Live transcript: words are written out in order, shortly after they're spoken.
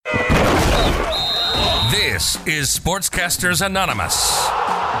This is Sportscasters Anonymous,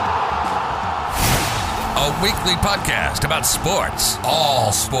 a weekly podcast about sports,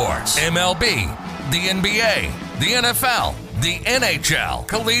 all sports, MLB, the NBA, the NFL, the NHL,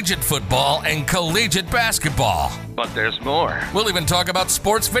 collegiate football, and collegiate basketball. But there's more. We'll even talk about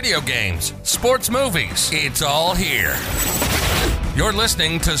sports video games, sports movies. It's all here. You're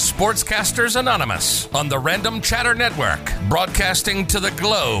listening to Sportscasters Anonymous on the Random Chatter Network, broadcasting to the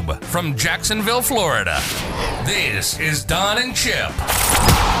globe from Jacksonville, Florida. This is Don and Chip.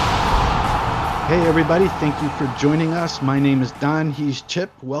 Hey everybody, thank you for joining us. My name is Don, he's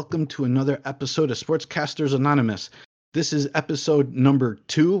Chip. Welcome to another episode of Sportscasters Anonymous. This is episode number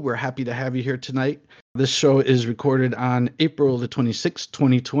 2. We're happy to have you here tonight. This show is recorded on April the 26th,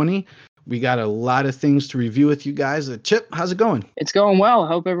 2020. We got a lot of things to review with you guys. Chip, how's it going? It's going well. I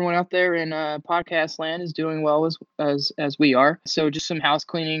hope everyone out there in podcast land is doing well as we are. So just some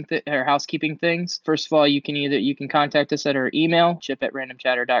housekeeping things. First of all, you can contact us at our email,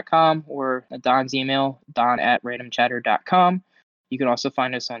 chip@randomchatter.com, or Don's email, don@randomchatter.com. You can also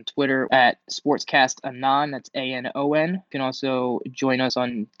find us on Twitter at SportscastAnon, that's ANON. You can also join us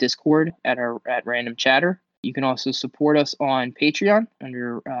on Discord at Random Chatter. You can also support us on Patreon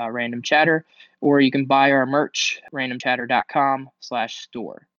under Random Chatter, or you can buy our merch,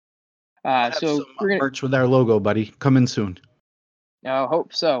 randomchatter.com/store. So we're gonna merch with our logo, buddy. Coming soon. I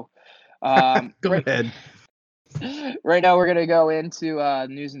hope so. Go ahead. Right now, we're going to go into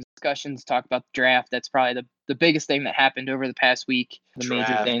news and discussions, talk about the draft. That's probably the biggest thing that happened over the past week. The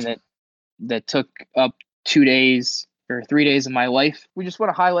major thing that took up 2 days or 3 days of my life. We just want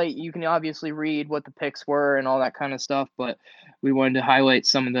to highlight, you can obviously read what the picks were and all that kind of stuff, but we wanted to highlight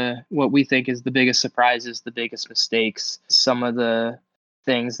some of what we think is the biggest surprises, the biggest mistakes, some of the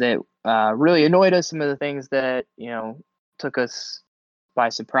things that really annoyed us, some of the things that, took us by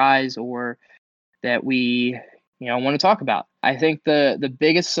surprise or that we, want to talk about. I think the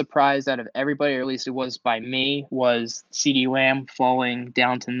biggest surprise out of everybody, or at least it was by me, was CeeDee Lamb falling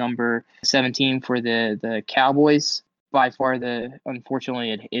down to number 17 for the Cowboys. By far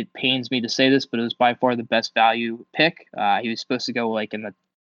unfortunately, it pains me to say this, but it was by far the best value pick. He was supposed to go like in the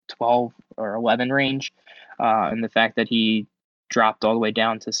 12 or 11 range. And the fact that he dropped all the way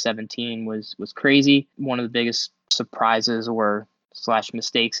down to 17 was crazy. One of the biggest surprises or /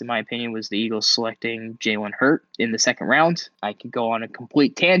 mistakes, in my opinion, was the Eagles selecting Jalen Hurts in the second round. I could go on a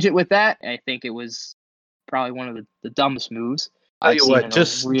complete tangent with that. I think it was probably one of the dumbest moves. Tell you what,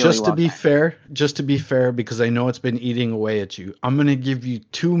 just to be fair, because I know it's been eating away at you, I'm going to give you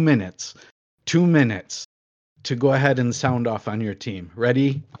 2 minutes to go ahead and sound off on your team.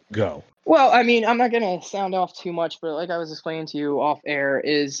 Ready? Go. Well, I mean, I'm not going to sound off too much, but like I was explaining to you off air,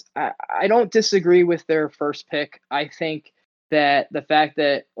 is I don't disagree with their first pick. I think that the fact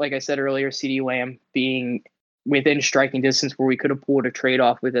that, like I said earlier, CeeDee Lamb being within striking distance where we could have pulled a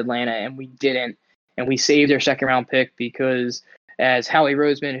trade-off with Atlanta and we didn't, and we saved their second-round pick because, as Howie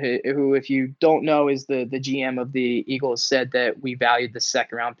Roseman, who, if you don't know, is the GM of the Eagles, said that we valued the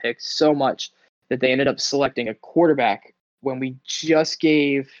second-round pick so much that they ended up selecting a quarterback when we just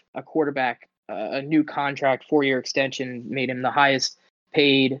gave a quarterback a new contract, 4-year extension, made him the highest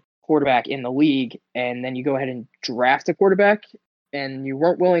paid quarterback in the league, and then you go ahead and draft a quarterback, and you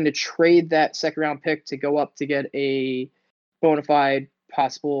weren't willing to trade that second-round pick to go up to get a bona fide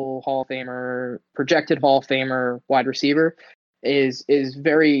possible Hall of Famer, projected Hall of Famer wide receiver, is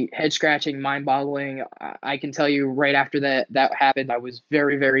very head-scratching, mind-boggling. I can tell you right after that happened, I was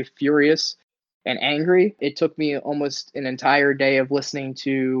very, very furious and angry. It took me almost an entire day of listening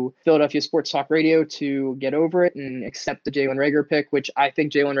to Philadelphia Sports Talk Radio to get over it and accept the Jalen Reagor pick, which I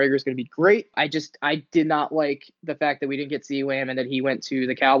think Jalen Reagor is going to be great. I did not like the fact that we didn't get CeeDee Lamb and that he went to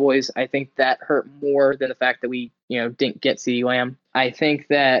the Cowboys. I think that hurt more than the fact that we, didn't get CeeDee Lamb. I think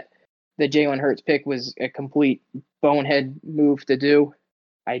that the Jalen Hurts pick was a complete bonehead move to do.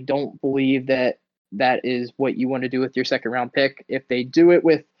 I don't believe that is what you want to do with your second round pick. If they do it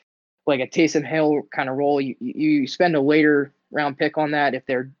with like a Taysom Hill kind of role, you spend a later round pick on that. If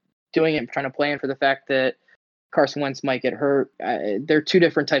they're doing it, trying to plan for the fact that Carson Wentz might get hurt, they're two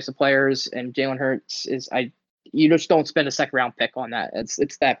different types of players. And Jalen Hurts you just don't spend a second round pick on that.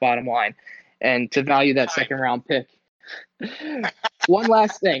 It's that bottom line. And to value that second round pick. One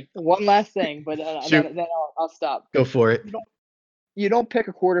last thing, but then I'll stop. Go for it. You don't pick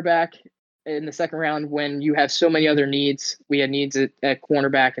a quarterback in the second round when you have so many other needs. We had needs at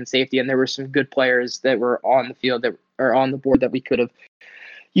cornerback and safety, and there were some good players that were on the field that are on the board that we could have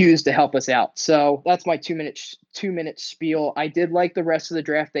used to help us out. So that's my 2 minute spiel. I did like the rest of the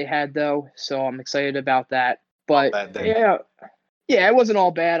draft they had though, so I'm excited about that. But Yeah, it wasn't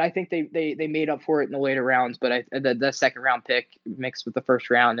all bad. I think they made up for it in the later rounds, but the second round pick mixed with the first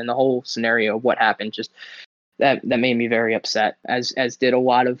round and the whole scenario of what happened just that made me very upset, as did a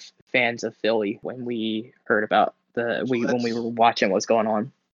lot of fans of Philly when we heard about when we were watching what's going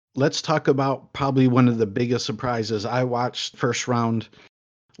on. Let's talk about probably one of the biggest surprises. I watched first round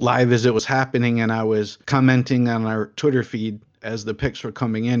live as it was happening, and I was commenting on our Twitter feed as the picks were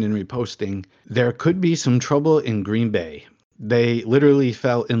coming in and reposting. There could be some trouble in Green Bay. They literally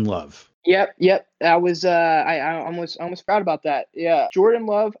fell in love. Yep. I was I almost proud about that. Yeah, Jordan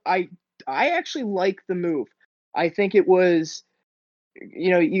Love. I actually like the move. I think it was,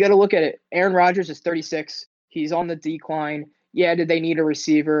 you got to look at it. Aaron Rodgers is 36. He's on the decline. Yeah, did they need a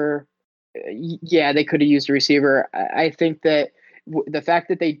receiver? Yeah, they could have used a receiver. I think that the fact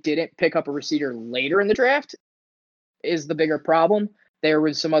that they didn't pick up a receiver later in the draft is the bigger problem. There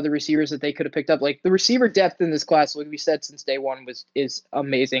was some other receivers that they could have picked up. Like the receiver depth in this class, like we said since day one, is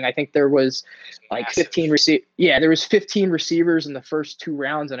amazing. I think there was like 15 there was 15 receivers in the first 2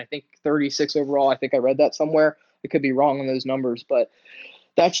 rounds, and I think 36 overall. I think I read that somewhere. I could be wrong on those numbers, but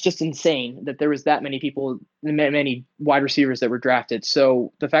that's just insane that there was that many people, many wide receivers that were drafted.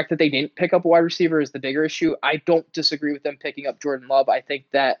 So the fact that they didn't pick up a wide receiver is the bigger issue. I don't disagree with them picking up Jordan Love. I think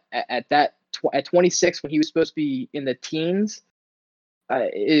that at 26, when he was supposed to be in the teens,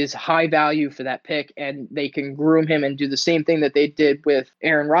 is high value for that pick, and they can groom him and do the same thing that they did with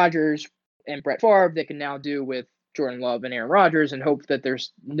Aaron Rodgers and Brett Favre. They can now do with Jordan Love and Aaron Rodgers, and hope that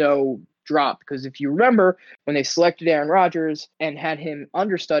there's no drop. Because if you remember, when they selected Aaron Rodgers and had him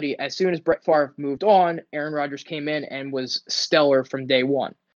understudy, as soon as Brett Favre moved on, Aaron Rodgers came in and was stellar from day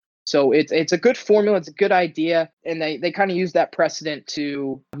one. So it's a good formula. It's a good idea. And they kind of use that precedent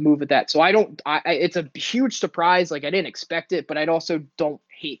to move with that. So it's a huge surprise. Like I didn't expect it, but I also don't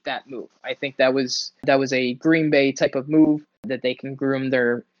hate that move. I think that was a Green Bay type of move that they can groom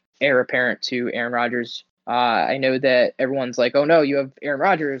their heir apparent to Aaron Rodgers. I know that everyone's like, oh no, you have Aaron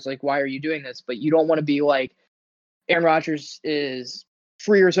Rodgers. Like, why are you doing this? But you don't want to be like, Aaron Rodgers is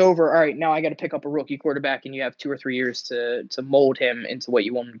 3 years over. All right, now I got to pick up a rookie quarterback, and you have 2 or 3 years to mold him into what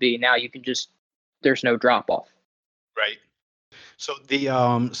you want him to be. Now you can there's no drop off. Right. So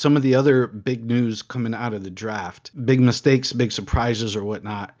the some of the other big news coming out of the draft, big mistakes, big surprises or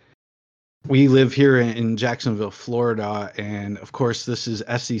whatnot. We live here in Jacksonville, Florida, and of course this is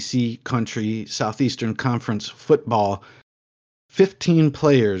SEC country, Southeastern Conference football. 15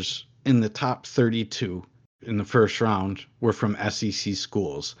 players in the top 32 in the first round were from SEC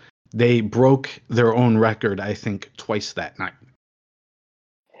schools. They broke their own record, I think, twice that night.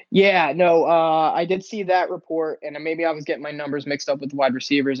 Yeah, no, I did see that report, and maybe I was getting my numbers mixed up with the wide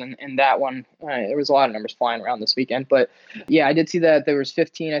receivers and that one. There was a lot of numbers flying around this weekend, but yeah, I did see that there was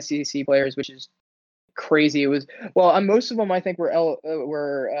 15 SEC players, which is crazy. It was, well, most of them I think were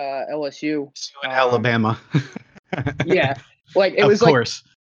LSU and Alabama. Yeah, like it was of course.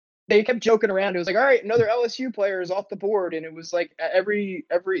 Like they kept joking around. It was like, all right, another LSU player is off the board, and it was like every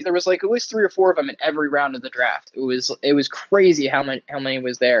there was like at least 3 or 4 of them in every round of the draft. It was crazy how many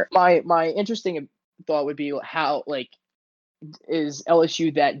was there. My interesting thought would be how, like, is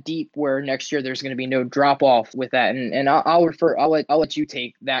LSU that deep where next year there's going to be no drop off with that? And I'll let you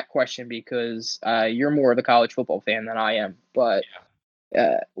take that question because you're more of a college football fan than I am, but.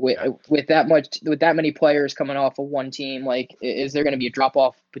 With that many players coming off of one team, like, is there going to be a drop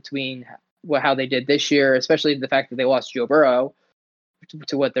off between how they did this year, especially the fact that they lost Joe Burrow,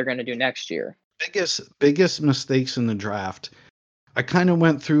 to what they're going to do next year? Biggest mistakes in the draft. I kind of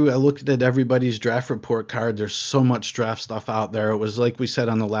went through, I looked at everybody's draft report card. There's so much draft stuff out there. It was like we said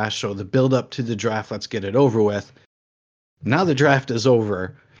on the last show, the build up to the draft, let's get it over with. Now the draft is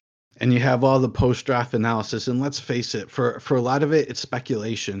over. And you have all the post-draft analysis. And let's face it, for a lot of it, it's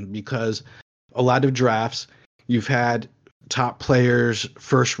speculation because a lot of drafts, you've had top players,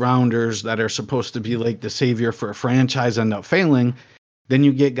 first rounders that are supposed to be like the savior for a franchise end up failing. Then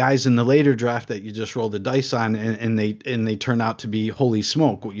you get guys in the later draft that you just roll the dice on and they turn out to be holy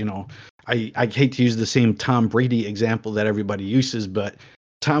smoke. You know, I hate to use the same Tom Brady example that everybody uses, but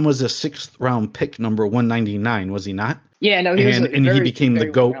Tom was a 6th round pick, number 199, was he not? Yeah, no, he became the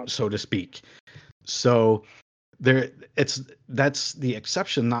GOAT, so to speak. So that's the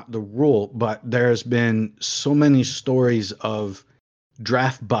exception, not the rule. But there's been so many stories of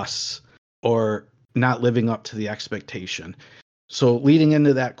draft busts or not living up to the expectation. So leading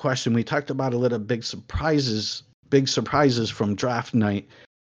into that question, we talked about a little big surprises from draft night.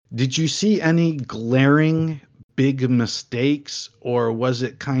 Did you see any glaring big mistakes, or was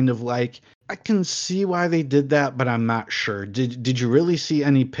it kind of like, I can see why they did that, but I'm not sure? Did you really see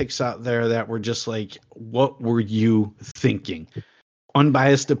any picks out there that were just like, what were you thinking?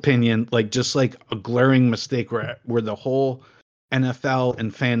 unbiased opinion, like just like a glaring mistake where the whole NFL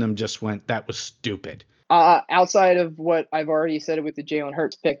and fandom just went, that was stupid? Outside of what I've already said with the Jalen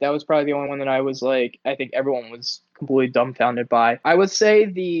Hurts pick, that was probably the only one that I was like, I think everyone was completely dumbfounded by. I would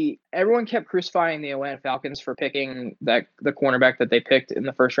say everyone kept crucifying the Atlanta Falcons for picking the cornerback that they picked in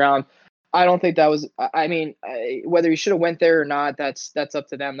the first round. I don't think that was. I mean, whether he should have went there or not, that's up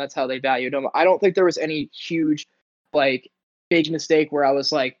to them. That's how they valued him. I don't think there was any huge, like, big mistake where I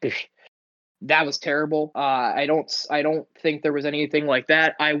was like, that was terrible. I don't think there was anything like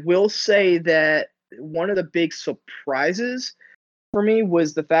that. I will say that one of the big surprises for me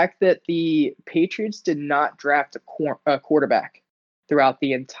was the fact that the Patriots did not draft a quarterback throughout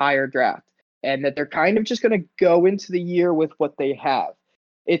the entire draft, and that they're kind of just going to go into the year with what they have.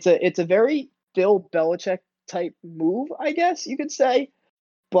 It's a very Bill Belichick type move, I guess you could say,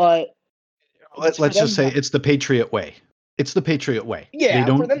 but let's just say it's the Patriot way. It's the Patriot way. Yeah,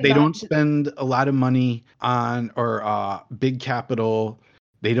 they don't spend a lot of money on or big capital.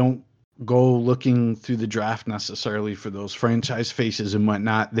 They don't go looking through the draft necessarily for those franchise faces and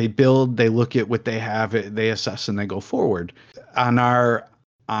whatnot. They build, they look at what they have, they assess, and they go forward. On our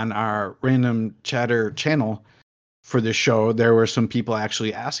Random Chatter channel for the show, there were some people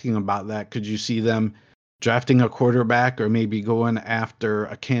actually asking about that. Could you see them drafting a quarterback or maybe going after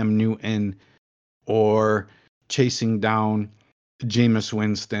a Cam Newton or chasing down Jameis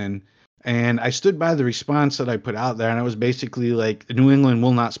Winston? And I stood by the response that I put out there, and I was basically like, New England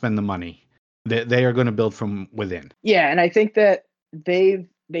will not spend the money. They are going to build from within. Yeah, and I think that they've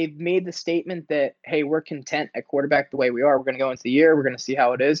made the statement that, hey, we're content at quarterback the way we are. We're going to go into the year. We're going to see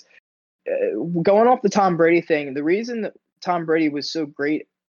how it is. Going off the Tom Brady thing, the reason that Tom Brady was so great,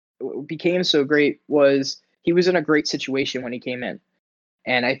 became so great, was he was in a great situation when he came in.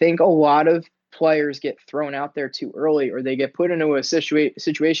 And I think a lot of players get thrown out there too early, or they get put into a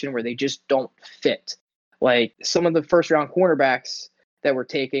situation where they just don't fit. Like some of the first round cornerbacks that we're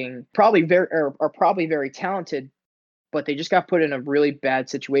taking are probably very talented, but they just got put in a really bad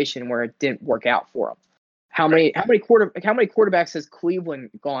situation where it didn't work out for them. How many quarterbacks has Cleveland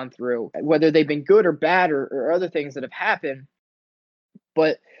gone through, whether they've been good or bad or other things that have happened,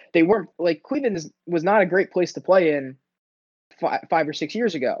 but they weren't, like, Cleveland was not a great place to play in 5 or 6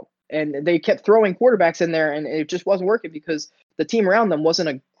 years ago. And they kept throwing quarterbacks in there, and it just wasn't working because the team around them wasn't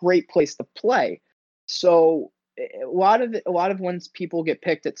a great place to play. So a lot of when people get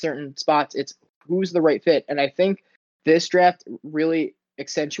picked at certain spots, it's who's the right fit. And I think this draft really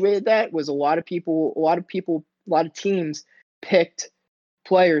accentuated that. Was a lot of teams picked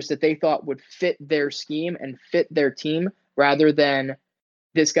players that they thought would fit their scheme and fit their team, rather than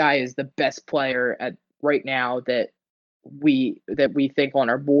this guy is the best player at right now that we think on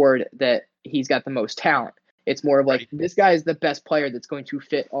our board that he's got the most talent. It's more of like, this guy is the best player that's going to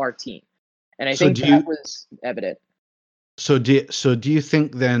fit our team. And I think that was evident. So do you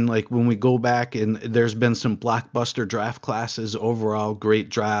think then, like, when we go back, and there's been some blockbuster draft classes, overall great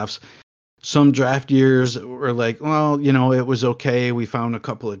drafts, some draft years were like, well, it was okay, we found a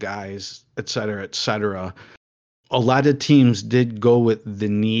couple of guys, et cetera, et cetera. A lot of teams did go with the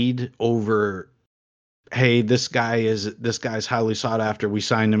need over, hey, this guy's highly sought after, we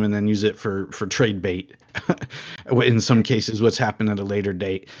signed him, and then use it for trade bait. In some cases, what's happened at a later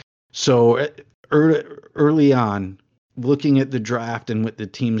date. So early on, looking at the draft and what the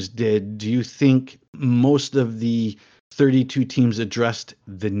teams did, do you think most of the 32 teams addressed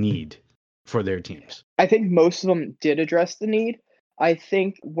the need for their teams? I think most of them did address the need. I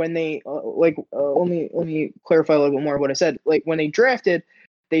think when they let me clarify a little bit more what I said. Like, when they drafted,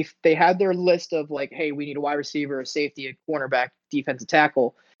 they had their list of, like, hey, we need a wide receiver, a safety, a cornerback, defensive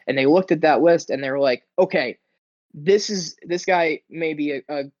tackle, and they looked at that list and they were like, okay, this guy may be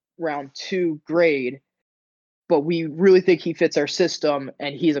a round 2 grade, but we really think he fits our system,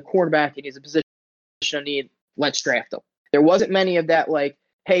 and he's a cornerback and he's a position of need. Let's draft him. There wasn't many of that, like,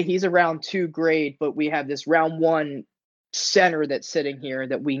 hey, he's a round 2 grade, but we have this round 1 center that's sitting here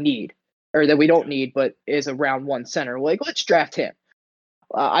that we need, or that we don't need, but is a round 1 center. Like, let's draft him.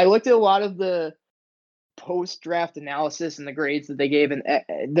 I looked at a lot of the post-draft analysis and the grades that they gave, and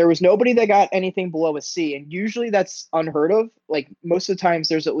there was nobody that got anything below a C. And usually that's unheard of. Like, most of the times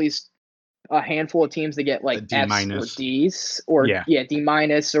there's at least a handful of teams that get like Fs or Ds, or D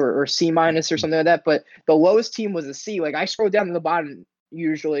minus or C minus or something like that. But the lowest team was a C. Like, I scrolled down to the bottom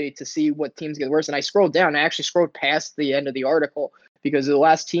usually to see what teams get worse, and I scrolled down. I actually scrolled past the end of the article because the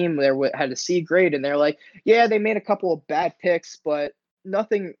last team there had a C grade, and they're like, yeah, they made a couple of bad picks, but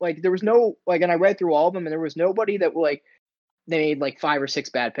nothing, like, there was no, like, and I read through all of them, and there was nobody that, like, they made like 5 or 6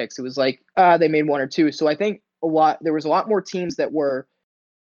 bad picks. It was like, they made 1 or 2. So I think there was a lot more teams that were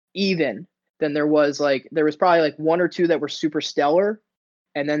even than there was probably like one or two that were super stellar,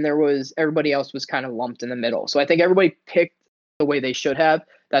 and then everybody else was kind of lumped in the middle. So I think everybody picked the way they should have.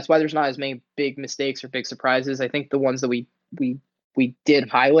 That's why there's not as many big mistakes or big surprises. I think the ones that we did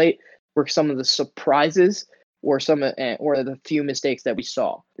highlight were some of the surprises or the few mistakes that we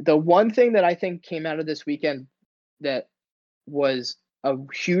saw. The one thing that I think came out of this weekend that was a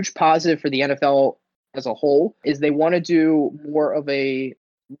huge positive for the NFL as a whole is they want to do more of a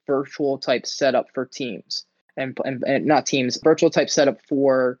virtual type setup for teams and not teams, virtual type setup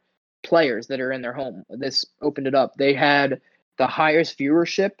for players that are in their home. This opened it up. They had the highest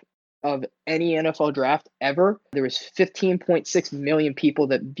viewership of any NFL draft ever. There was 15.6 million people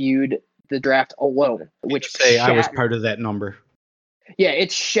that viewed the draft alone, which I was part of that number. Yeah,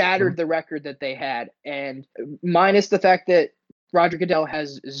 it shattered the record that they had, and minus the fact that Roger Goodell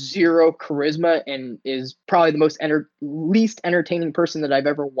has zero charisma and is probably the least entertaining person that I've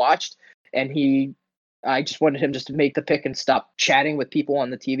ever watched, and I just wanted him just to make the pick and stop chatting with people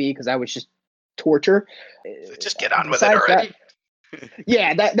on the TV because that was just torture. Just get on with it already.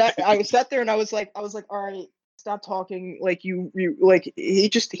 Yeah, that I sat there and I was like, all right, stop talking. Like you like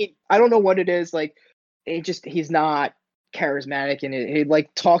he I don't know what it is. Like he's not charismatic and he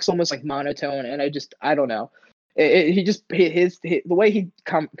like talks almost like monotone. And I don't know. The way he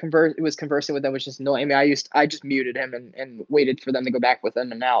was conversing with them was just annoying. I mean, I just muted him and waited for them to go back with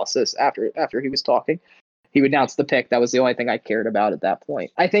an analysis after he was talking. He would announce the pick. That was the only thing I cared about at that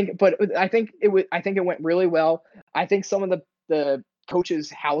point. I think it went really well. I think some of the coaches'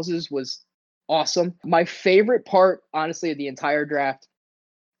 houses was awesome. My favorite part, honestly, of the entire draft,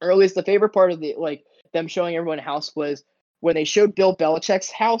 or at least the favorite part of them showing everyone a house was when they showed Bill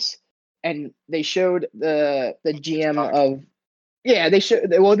Belichick's house and they showed the GM of they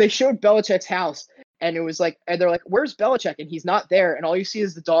showed Belichick's house and it was like, and they're like, where's Belichick? And he's not there. And all you see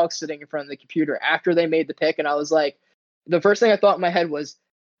is the dog sitting in front of the computer after they made the pick. And I was like, the first thing I thought in my head was,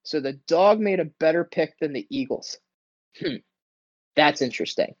 so the dog made a better pick than the Eagles. That's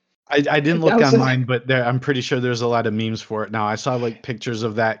interesting. I didn't look online, but I'm pretty sure there's a lot of memes for it now. I saw like pictures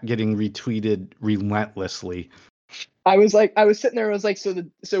of that getting retweeted relentlessly. I was sitting there. I was like,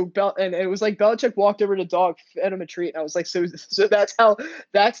 and it was like Belichick walked over to the dog, fed him a treat, and I was like, so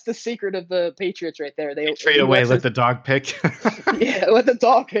that's the secret of the Patriots right there. They trade away, let the dog pick. Yeah, let the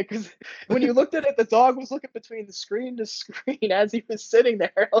dog pick. Because when you looked at it, the dog was looking between the screen to screen as he was sitting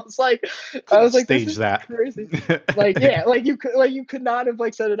there. I was like, stage this is that crazy. You could not have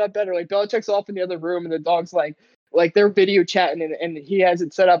like set it up better. Like Belichick's off in the other room, and the dog's like they're video chatting and he has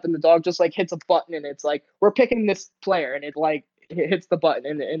it set up and the dog just like hits a button and it's like, we're picking this player, and it like hits the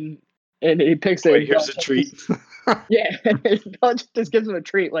button and he picks it. Here's a treat. Yeah. Belichick just gives him a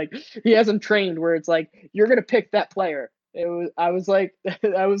treat. Like he has him trained where it's like, you're going to pick that player. I was like,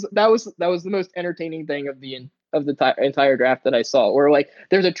 that was the most entertaining thing of the entire draft that I saw, or like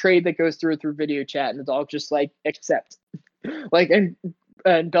there's a trade that goes through video chat and the dog just like accept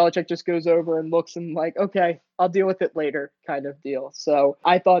and Belichick just goes over and looks and like, okay, I'll deal with it later kind of deal. So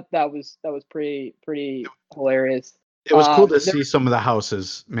I thought that was pretty hilarious. It was cool to see some of the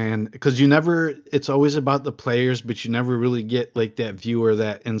houses, man, because it's always about the players, but you never really get like that view or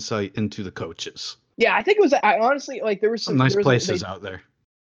that insight into the coaches. Yeah, I think I honestly, like there was some nice places out there.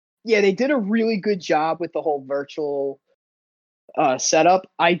 Yeah, they did a really good job with the whole virtual setup.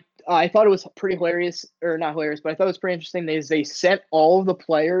 I thought it was pretty hilarious, or not hilarious, but I thought it was pretty interesting. They sent all of the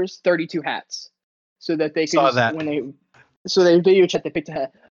players 32 hats so that they could so they video chat, they picked a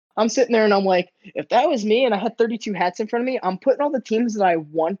hat. I'm sitting there and I'm like, if that was me and I had 32 hats in front of me, I'm putting all the teams that I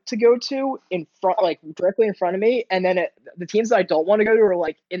want to go to in front, like directly in front of me, and then the teams that I don't want to go to are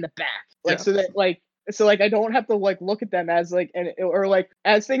like in the back, so I don't have to like look at them as like, or like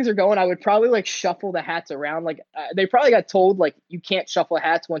as things are going, I would probably like shuffle the hats around. Like they probably got told like you can't shuffle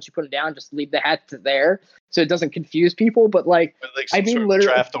hats once you put them down, just leave the hats there so it doesn't confuse people. But like I mean,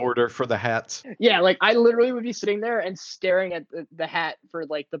 literally draft order for the hats. Yeah, like I literally would be sitting there and staring at the hat for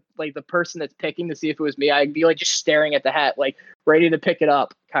like the person that's picking to see if it was me. I'd be like just staring at the hat, like ready to pick it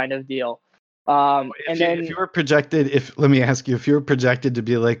up, kind of deal. If you were projected, let me ask you, if you were projected to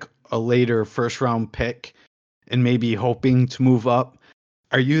be like a later first round pick and maybe hoping to move up,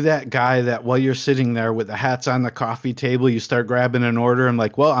 are you that guy that while you're sitting there with the hats on the coffee table, you start grabbing an order and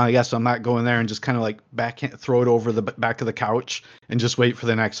like, well, I guess I'm not going there, and just kind of like throw it over the back of the couch and just wait for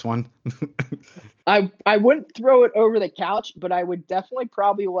the next one? I wouldn't throw it over the couch, but I would definitely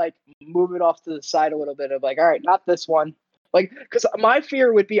probably like move it off to the side a little bit of like, all right, not this one. Like, because my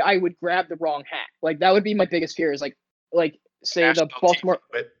fear would be I would grab the wrong hat. Like that would be my biggest fear, is like say the National Baltimore. TV,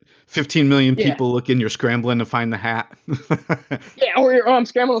 but 15 million Yeah. people looking, you're scrambling to find the hat. Yeah, or I'm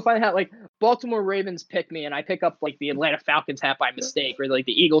scrambling to find a hat. Like Baltimore Ravens pick me, and I pick up like the Atlanta Falcons hat by mistake, or like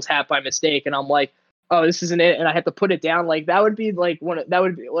the Eagles hat by mistake, and I'm like, oh, this isn't it, and I have to put it down. Like that would be like that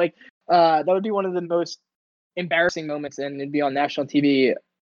would be one of the most embarrassing moments, and it'd be on national TV.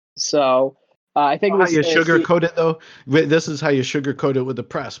 So I think it How was you sugarcoat it though. This is how you sugarcoat it with the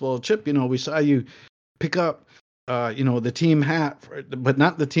press. Well, Chip, we saw you pick up the team hat, but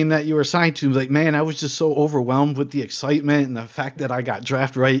not the team that you were signed to. Like, man, I was just so overwhelmed with the excitement and the fact that I got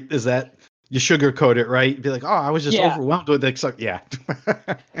drafted right. Is that you sugarcoat it, right? Be like, oh, I was just overwhelmed with the excitement. Yeah.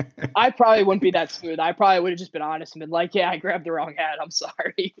 I probably wouldn't be that smooth. I probably would have just been honest and been like, yeah, I grabbed the wrong hat. I'm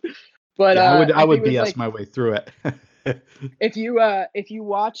sorry. But yeah, I would think it was, BS my way through it. if you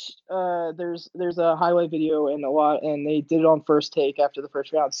watch there's a highlight video and they did it on First Take after the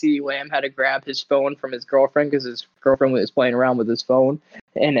first round. CeeDee Lamb had to grab his phone from his girlfriend because his girlfriend was playing around with his phone,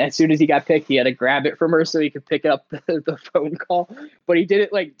 and as soon as he got picked, he had to grab it from her so he could pick up the phone call. But he did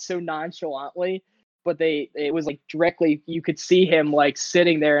it like so nonchalantly. But it was like directly, you could see him like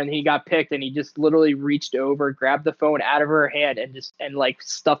sitting there, and he got picked, and he just literally reached over, grabbed the phone out of her hand, and like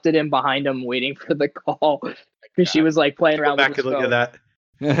stuffed it in behind him, waiting for the call, because she was like playing around with his phone. Look at that.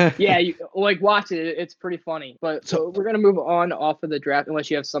 Yeah, you like watch it. It's pretty funny. But so we're gonna move on off of the draft, unless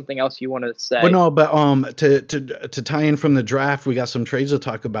you have something else you want to say. Well, no, but to tie in from the draft, we got some trades to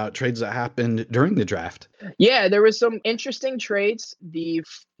talk about. Trades that happened during the draft. Yeah, there was some interesting trades. The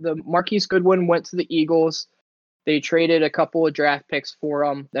Marquise Goodwin went to the Eagles. They traded a couple of draft picks for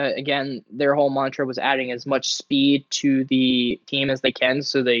him. Again, their whole mantra was adding as much speed to the team as they can.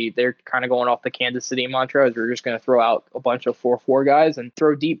 So they're kind of going off the Kansas City mantra. They're just going to throw out a bunch of 4-4 guys and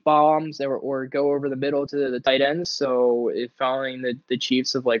throw deep bombs or go over the middle to the tight ends. So following the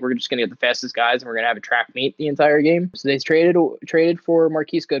Chiefs of like, we're just going to get the fastest guys and we're going to have a track meet the entire game. So they traded for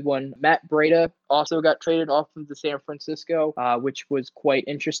Marquise Goodwin. Matt Breida also got traded off of the San Francisco, which was quite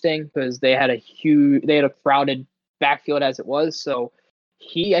interesting because they had a crowded backfield as it was. So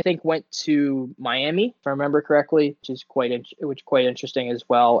he, I think, went to Miami, if I remember correctly, which is quite interesting as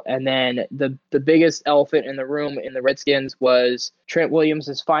well. And then the biggest elephant in the room in the Redskins was Trent Williams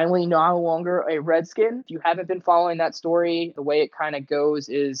is finally no longer a Redskin. If you haven't been following that story, the way it kind of goes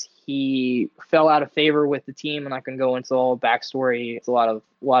is he fell out of favor with the team. I'm not going to go into all the backstory. It's a lot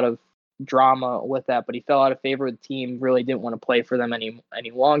of drama with that, but he fell out of favor with the team, really didn't want to play for them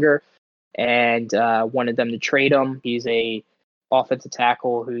any longer, and wanted them to trade him. He's a offensive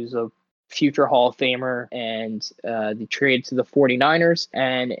tackle who's a future Hall of Famer, and they traded to the 49ers.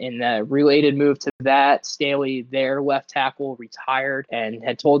 And in the related move to that, Staley, their left tackle, retired and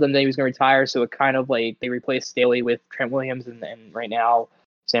had told them that he was going to retire. So it kind of like they replaced Staley with Trent Williams, and right now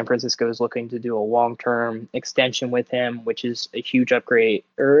San Francisco is looking to do a long-term extension with him, which is a huge upgrade.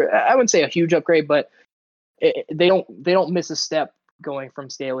 Or I wouldn't say a huge upgrade, but they don't miss a step going from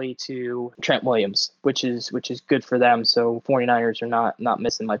Staley to Trent Williams, which is good for them. So 49ers are not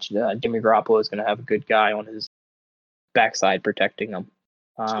missing much. Jimmy Garoppolo is going to have a good guy on his backside protecting them.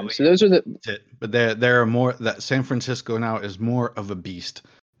 So those are but there are more that San Francisco now is more of a beast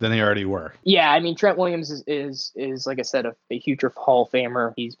than they already were. Yeah, I mean Trent Williams is like I said a future Hall of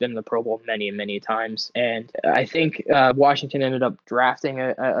Famer. He's been in the Pro Bowl many times, and I think Washington ended up drafting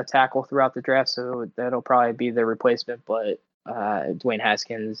a tackle throughout the draft, so that'll probably be their replacement. But Dwayne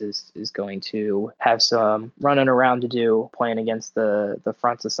Haskins is going to have some running around to do, playing against the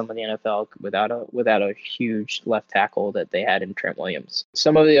fronts of some of the NFL without a huge left tackle that they had in Trent Williams.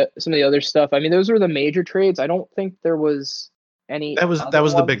 Some of the other stuff. I mean, those were the major trades. I don't think there was any. That was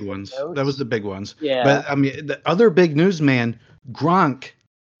the big ones. That was the big ones. Yeah. But I mean, the other big news, man, Gronk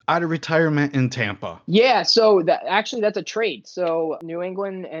out of retirement in Tampa. Yeah, so that's a trade. So New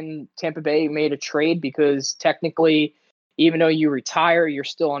England and Tampa Bay made a trade because technically, even though you retire, you're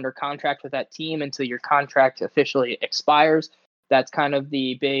still under contract with that team until your contract officially expires. That's kind of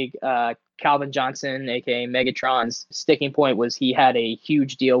the big Calvin Johnson, aka Megatron's sticking point, was he had a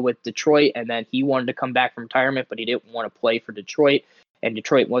huge deal with Detroit, and then he wanted to come back from retirement, but he didn't want to play for Detroit, and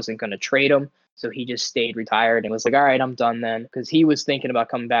Detroit wasn't going to trade him. So he just stayed retired and was like, all right, I'm done then. Because he was thinking about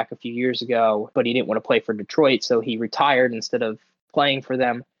coming back a few years ago, but he didn't want to play for Detroit, so he retired instead of playing for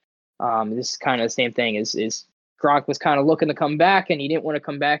them. This is kind of the same thing is Gronk was kind of looking to come back, and he didn't want to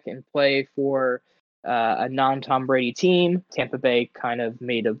come back and play for a non-Tom Brady team. Tampa Bay kind of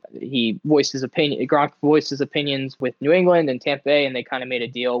he voiced his opinion. Gronk voiced his opinions with New England and Tampa Bay, and they kind of made a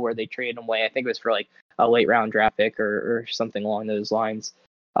deal where they traded him away. I think it was for like a late round draft pick or something along those lines.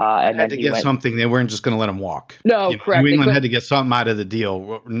 And Had then to he get went. something. They weren't just going to let him walk. No, New correct. They England couldn't. had to get something out of the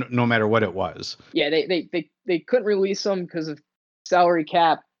deal, no matter what it was. Yeah, they couldn't release him because of salary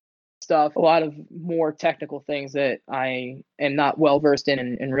cap stuff, a lot of more technical things that I am not well versed in,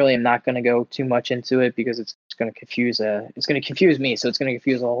 and really am not going to go too much into it because it's going to confuse me, so it's going to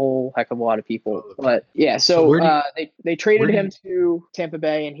confuse a whole heck of a lot of people. But yeah, so they traded him to Tampa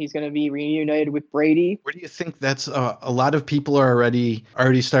Bay, and he's going to be reunited with Brady. Where do you think that's a lot of people are already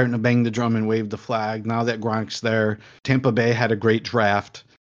starting to bang the drum and wave the flag now that Gronk's there? Tampa Bay had a great draft,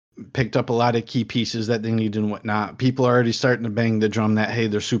 picked up a lot of key pieces that they need and whatnot. People are already starting to bang the drum that, hey,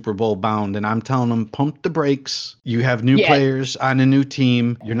 they're Super Bowl bound. And I'm telling them, pump the brakes. You have new players on a new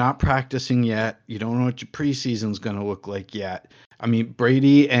team. You're not practicing yet. You don't know what your preseason's going to look like yet. I mean,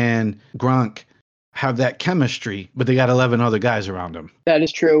 Brady and Gronk have that chemistry, but they got 11 other guys around them. That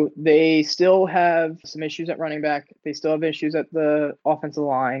is true. They still have some issues at running back. They still have issues at the offensive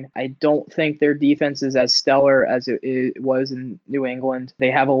line. I don't think their defense is as stellar as it was in New England.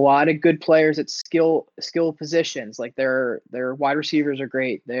 They have a lot of good players at skill positions. Like their wide receivers are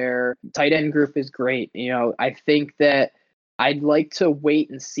great. Their tight end group is great. I think that I'd like to wait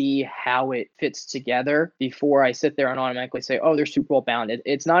and see how it fits together before I sit there and automatically say, oh, they're Super Bowl bound.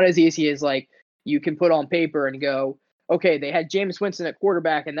 It's not as easy as like, you can put on paper and go, okay, they had Jameis Winston at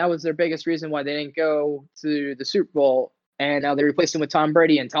quarterback, and that was their biggest reason why they didn't go to the Super Bowl. And now they replaced him with Tom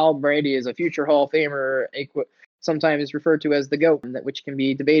Brady, and Tom Brady is a future Hall of Famer, sometimes referred to as the GOAT, which can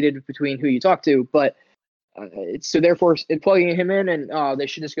be debated between who you talk to. But so therefore, plugging him in and they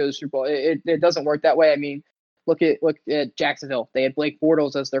should just go to the Super Bowl. It doesn't work that way. I mean, look at Jacksonville. They had Blake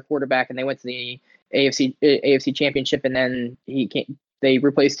Bortles as their quarterback, and they went to the AFC Championship, and then they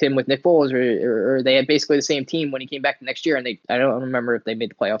replaced him with Nick Foles, or they had basically the same team when he came back the next year. And I don't remember if they made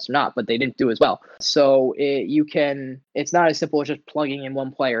the playoffs or not, but they didn't do as well. So it's not as simple as just plugging in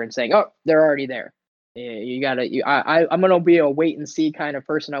one player and saying, oh, they're already there. I'm going to be a wait and see kind of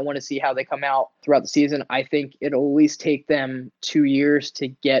person. I want to see how they come out throughout the season. I think it'll at least take them 2 years to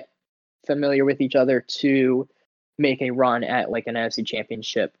get familiar with each other to make a run at like an NFC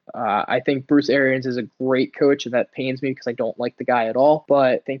championship. I think Bruce Arians is a great coach, and that pains me because I don't like the guy at all,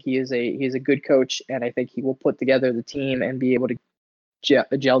 but I think he's a good coach, and I think he will put together the team and be able to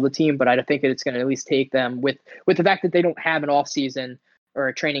gel the team. But I think it's going to at least take them with the fact that they don't have an off season or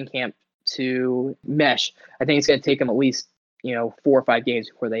a training camp to mesh. I think it's going to take them at least 4 or 5 games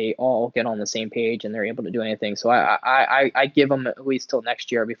before they all get on the same page and they're able to do anything. So I give them at least till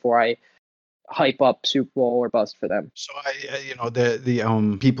next year before I hype up Super Bowl or bust for them. So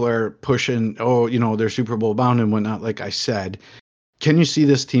the people are pushing, they're Super Bowl bound and whatnot. Like I said, can you see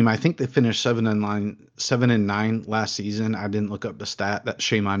this team? I think they finished 7-9 last season. I didn't look up the stat. That's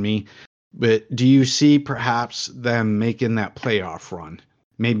shame on me. But do you see perhaps them making that playoff run,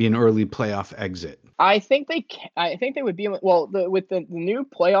 maybe an early playoff exit? I think they would be with the new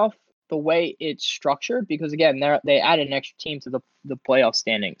playoff, the way it's structured, because again, they added an extra team to the playoff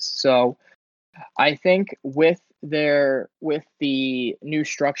standings. So I think with the new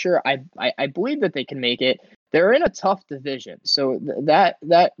structure, I believe that they can make it. They're in a tough division, so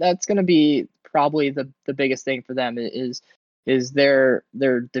that's going to be probably the biggest thing for them is their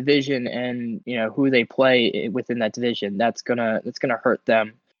division and who they play within that division. That's gonna hurt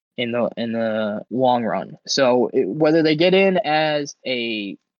them in the long run. So whether they get in as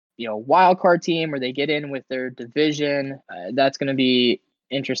a wild card team or they get in with their division, that's going to be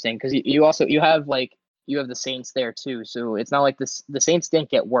interesting because you have the Saints there too. So it's not like the Saints didn't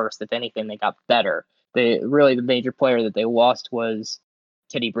get worse. If anything, they got better. The major player that they lost was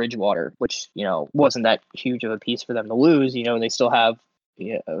Teddy Bridgewater, which wasn't that huge of a piece for them to lose. They still have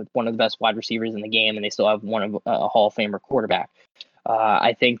one of the best wide receivers in the game, and they still have one of a Hall of Famer quarterback.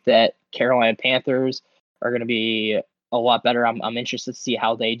 I think that Carolina Panthers are going to be a lot better. I'm interested to see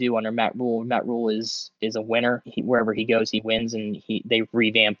how they do under Matt Rule. Matt Rule is a winner. Wherever he goes, he wins, and they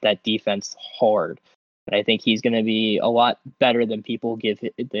revamped that defense hard. And I think he's going to be a lot better than people give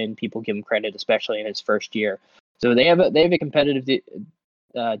him credit, especially in his first year. So they have a competitive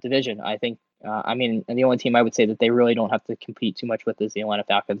division. I think. And the only team I would say that they really don't have to compete too much with is the Atlanta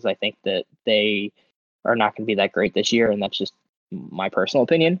Falcons. I think that they are not going to be that great this year, and that's just my personal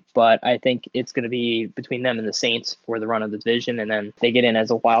opinion. But I think it's going to be between them and the Saints for the run of the division, and then if they get in as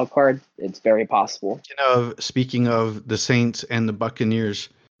a wild card, it's very possible. Speaking of the Saints and the Buccaneers,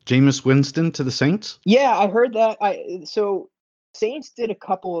 Jameis Winston to the Saints? Yeah, I heard that. So Saints did a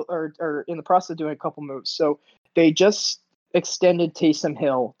couple, or in the process of doing a couple moves. So they just extended Taysom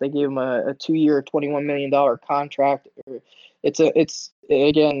Hill. They gave him a 2-year, $21 million contract.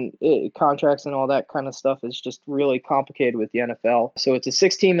 Contracts and all that kind of stuff is just really complicated with the NFL. So it's a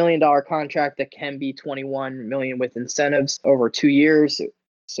 $16 million contract that can be $21 million with incentives over 2 years.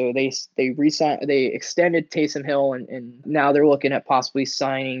 So they extended Taysom Hill, and now they're looking at possibly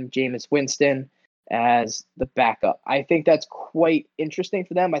signing Jameis Winston as the backup. I think that's quite interesting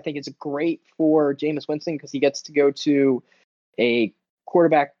for them. I think it's great for Jameis Winston because he gets to go to a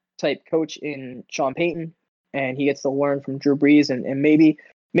quarterback type coach in Sean Payton, and he gets to learn from Drew Brees and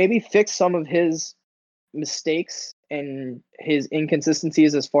maybe fix some of his mistakes and his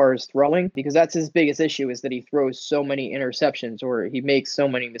inconsistencies as far as throwing, because that's his biggest issue, is that he throws so many interceptions, or he makes so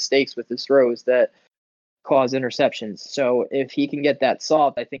many mistakes with his throws that cause interceptions. So if he can get that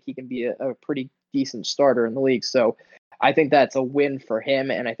solved, I think he can be a pretty decent starter in the league. So I think that's a win for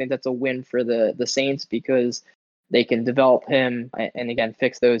him, and I think that's a win for the Saints, because they can develop him and again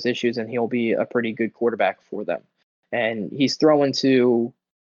fix those issues, and he'll be a pretty good quarterback for them. And he's throwing to,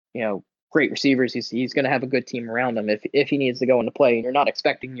 great receivers. He's going to have a good team around him if he needs to go into play. And you're not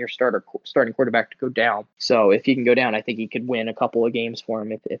expecting your starting quarterback to go down. So if he can go down, I think he could win a couple of games for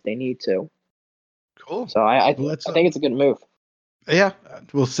him if they need to. Cool. So I think it's a good move. Yeah,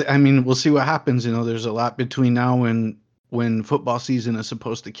 we'll see. I mean, we'll see what happens. There's a lot between now and when football season is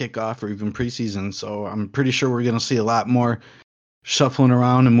supposed to kick off, or even preseason. So I'm pretty sure we're going to see a lot more shuffling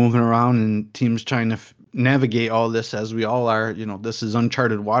around and moving around, and teams trying to navigate all this, as we all are. This is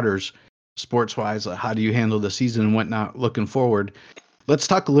uncharted waters sports wise. Like, how do you handle the season and whatnot looking forward? Let's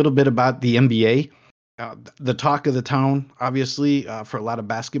talk a little bit about the NBA. The talk of the town, obviously, for a lot of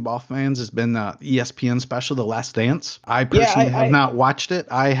basketball fans, has been the ESPN special, The Last Dance. I personally have not watched it.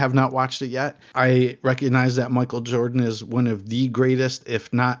 I have not watched it yet. I recognize that Michael Jordan is one of the greatest,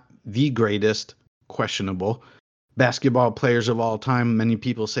 if not the greatest, questionable basketball players of all time. Many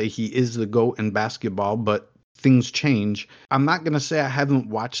people say he is the GOAT in basketball, but things change. I'm not going to say I haven't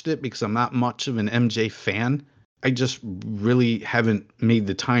watched it because I'm not much of an MJ fan. I just really haven't made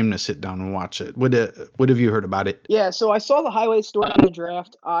the time to sit down and watch it. What have you heard about it? Yeah, so I saw the highlights during the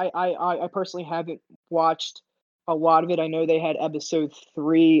draft. I personally haven't watched a lot of it. I know they had episode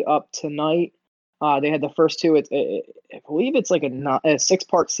 3 up tonight. They had the first 2. I believe it's like a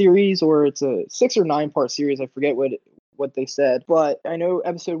 6-part series, or it's a 6 or 9-part series. I forget what they said, but I know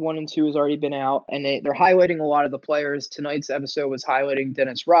episode 1 and 2 has already been out, and they're highlighting a lot of the players. Tonight's episode was highlighting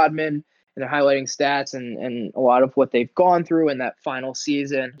Dennis Rodman, and they're highlighting stats and a lot of what they've gone through in that final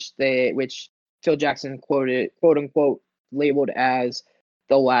season, which Phil Jackson quote unquote labeled as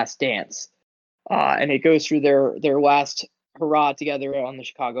The Last Dance. And it goes through their last hurrah together on the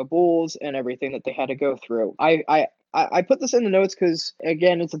Chicago Bulls and everything that they had to go through. I put this in the notes because,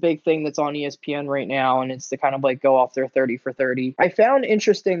 again, it's a big thing that's on ESPN right now, and it's to kind of like go off their 30 for 30. I found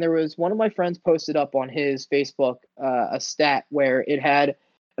interesting, there was one of my friends posted up on his Facebook a stat where it had,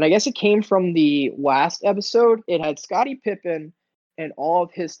 and I guess it came from the last episode, it had Scottie Pippen and all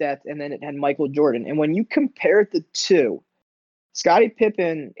of his stats, and then it had Michael Jordan. And when you compared the two, Scottie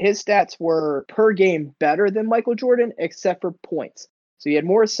Pippen, his stats were per game better than Michael Jordan, except for points. So he had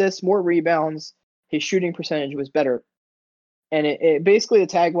more assists, more rebounds. His shooting percentage was better. And it basically, the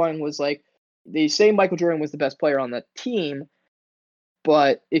tagline was like, they say Michael Jordan was the best player on the team,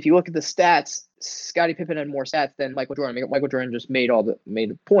 but if you look at the stats, Scottie Pippen had more stats than Michael Jordan. Michael Jordan just made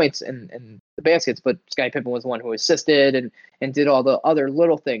the points and the baskets, but Scottie Pippen was the one who assisted and did all the other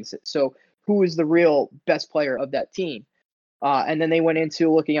little things. So who is the real best player of that team? And then they went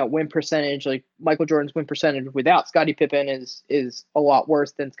into looking at win percentage. Like Michael Jordan's win percentage without Scottie Pippen is a lot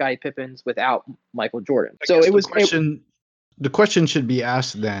worse than Scottie Pippen's without Michael Jordan. So it was the question should be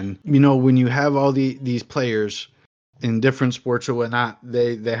asked then. When you have all these players in different sports or whatnot,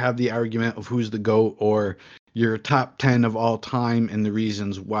 they have the argument of who's the GOAT or your top 10 of all time and the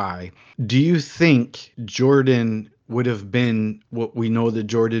reasons why. Do you think Jordan would have been what we know the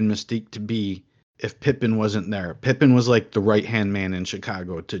Jordan mystique to be if Pippen wasn't there? Pippen was like the right-hand man in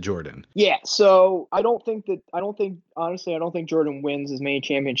Chicago to Jordan. Yeah, so I don't think Jordan wins as many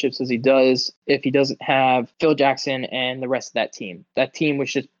championships as he does if he doesn't have Phil Jackson and the rest of that team. That team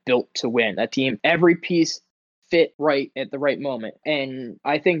was just built to win. That team, every piece fit right at the right moment. And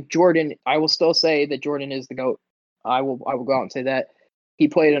I think Jordan, I will still say that Jordan is the GOAT. I will go out and say that. He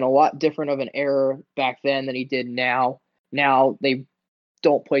played in a lot different of an era back then than he did now. Now they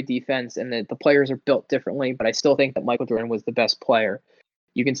don't play defense, and the players are built differently, but I still think that Michael Jordan was the best player.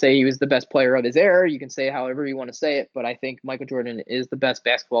 You can say he was the best player of his era. You can say however you want to say it, but I think Michael Jordan is the best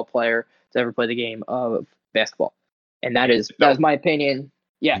basketball player to ever play the game of basketball. And that is my opinion.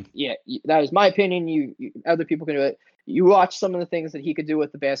 Yeah, that is my opinion. You other people can do it. you watch some of the things that he could do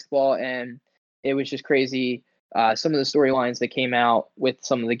with the basketball, and it was just crazy. Some of the storylines that came out with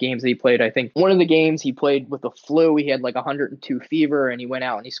some of the games that he played. I think one of the games he played with the flu, he had like 102 fever, and he went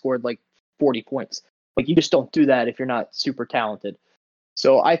out and he scored like 40 points. Like, you just don't do that if you're not super talented.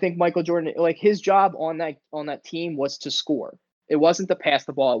 So I think Michael Jordan, like, his job on that team was to score. It wasn't to pass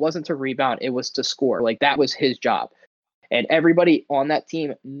the ball. It wasn't to rebound. It was to score. Like, that was his job. And everybody on that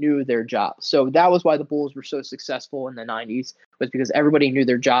team knew their job. So that was why the Bulls were so successful in the 90s, was because everybody knew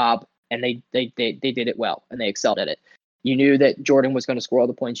their job, and they did it well, and they excelled at it. You knew that Jordan was going to score all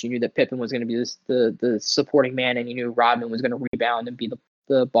the points. You knew that Pippen was going to be the supporting man, and you knew Rodman was going to rebound and be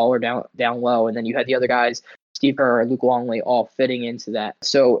the baller down low. And then you had the other guys, Steve Kerr, Luke Longley, all fitting into that.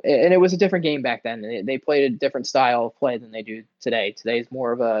 So, and it was a different game back then. They played a different style of play than they do today. Today is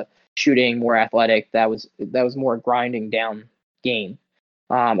more of a shooting, more athletic. That was more grinding down game.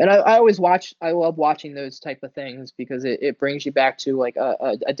 And I love watching those type of things, because it brings you back to like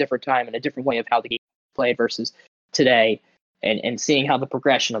a different time and a different way of how the game played versus today, and seeing how the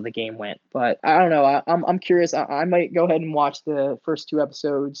progression of the game went. But I don't know. I'm curious. I might go ahead and watch the first 2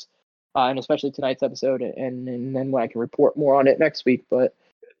 episodes, and especially tonight's episode, and then I can report more on it next week. But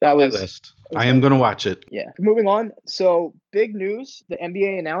that was. I am going to watch it. Yeah. Moving on. So, big news. The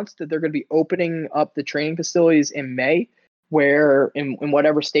NBA announced that they're going to be opening up the training facilities in May, where in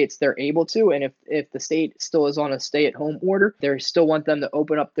whatever states they're able to. And if the state still is on a stay-at-home order, they still want them to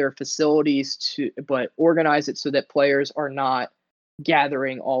open up their facilities but organize it so that players are not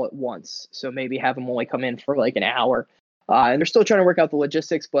gathering all at once. So maybe have them only come in for like an hour. And they're still trying to work out the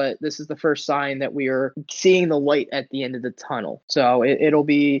logistics, but this is the first sign that we are seeing the light at the end of the tunnel. So it'll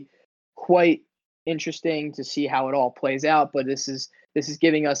be quite interesting to see how it all plays out. But this is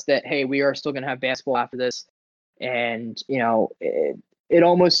giving us that, hey, we are still going to have basketball after this. And, it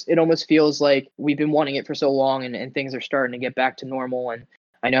almost feels like we've been wanting it for so long, and things are starting to get back to normal. And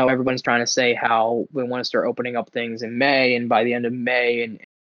I know everyone's trying to say how we want to start opening up things in May, and by the end of May and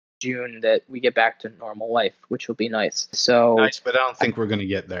June that we get back to normal life, which will be nice. So nice, but I don't think we're going to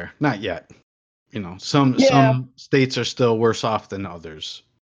get there. Not yet. Some states are still worse off than others.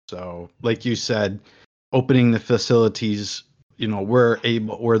 So, like you said, opening the facilities, where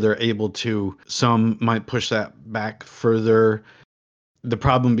they're able to. Some might push that back further. The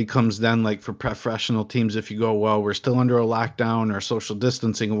problem becomes then, like, for professional teams, if you go, well, we're still under a lockdown or social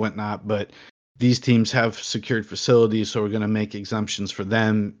distancing and whatnot, but these teams have secured facilities, so we're going to make exemptions for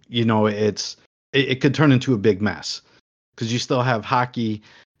them. It could turn into a big mess, because you still have hockey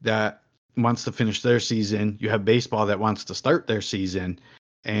that wants to finish their season. You have baseball that wants to start their season.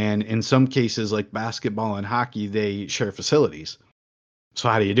 And in some cases, like basketball and hockey, they share facilities. So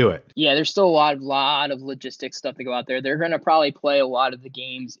how do you do it? Yeah, there's still a lot of logistics stuff to go out there. They're going to probably play a lot of the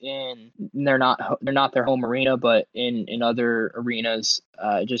games they're not their home arena, but in other arenas,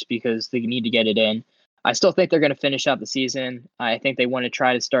 just because they need to get it in. I still think they're going to finish out the season. I think they want to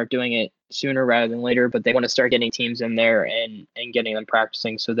try to start doing it sooner rather than later, but they want to start getting teams in there and getting them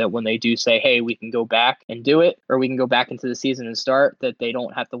practicing, so that when they do say, hey, we can go back and do it, or we can go back into the season and start, that they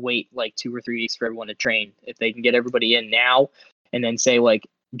don't have to wait like 2 or 3 weeks for everyone to train. If they can get everybody in now and then say like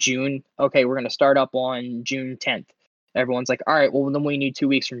June, okay, we're going to start up on June 10th. Everyone's like, all right, well, then we need 2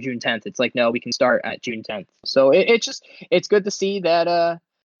 weeks from June 10th. It's like, no, we can start at June 10th. So it's good to see that,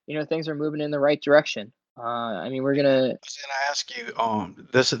 things are moving in the right direction. We're going to... And I ask you,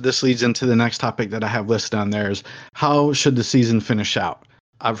 this leads into the next topic that I have listed on there is, how should the season finish out?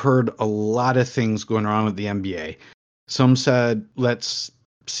 I've heard a lot of things going around with the NBA. Some said, let's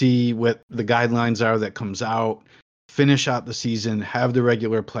see what the guidelines are that comes out, finish out the season, have the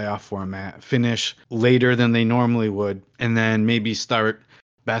regular playoff format, finish later than they normally would, and then maybe start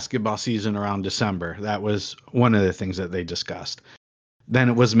basketball season around December. That was one of the things that they discussed. Then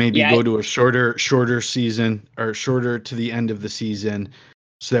it was maybe go to a shorter season, or shorter to the end of the season,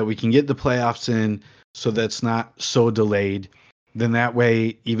 so that we can get the playoffs in, so that's not so delayed. Then that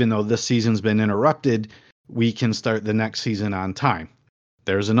way, even though this season's been interrupted, we can start the next season on time.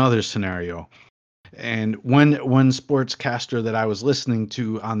 There's another scenario. And one sportscaster that I was listening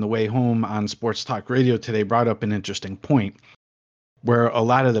to on the way home on Sports Talk Radio today brought up an interesting point, where a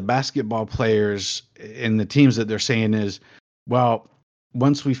lot of the basketball players in the teams that they're saying is, well,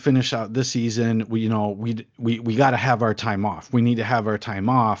 once we finish out this season, we got to have our time off. We need to have our time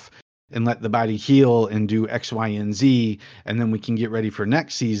off and let the body heal and do X, Y, and Z, and then we can get ready for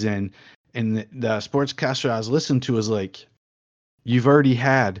next season. And the sportscaster I was listening to was like, you've already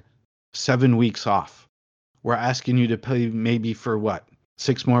had 7 weeks off. We're asking you to play maybe for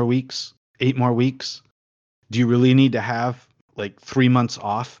 6 more weeks, 8 more weeks. Do you really need to have like 3 months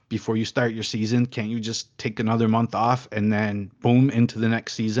off before you start your season? Can't you just take another month off and then boom into the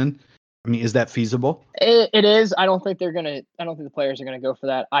next season? I mean, is that feasible? It is. I don't think the players are gonna go for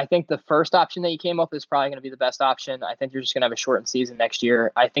that. I think the first option that you came up with is probably gonna be the best option. I think you're just gonna have a shortened season next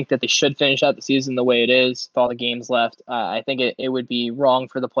year. I think that they should finish out the season the way it is with all the games left. I think it would be wrong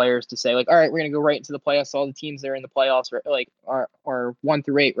for the players to say like, all right, we're gonna go right into the playoffs. All the teams that are in the playoffs are 1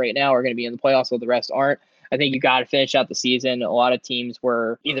 through 8 right now are gonna be in the playoffs, while the rest aren't. I think you got to finish out the season. A lot of teams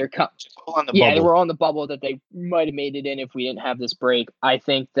were either they were on the bubble that they might have made it in if we didn't have this break. I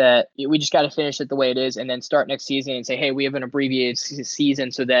think that we just got to finish it the way it is and then start next season and say, hey, we have an abbreviated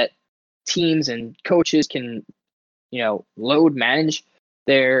season so that teams and coaches can, load manage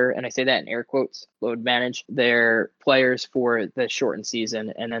and I say that in air quotes, load manage their players for the shortened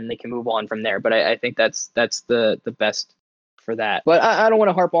season, and then they can move on from there. But I think that's the best for that. But I don't want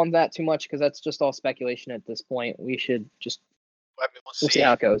to harp on that too much because that's just all speculation at this point. We should just we'll see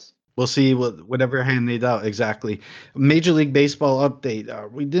how it goes. We'll see whatever hand they dealt. Exactly. Major League Baseball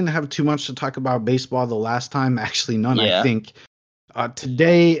update. We didn't have too much to talk about baseball the last time. Actually, none, I think.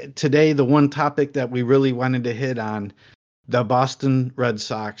 Today, the one topic that we really wanted to hit on, the Boston Red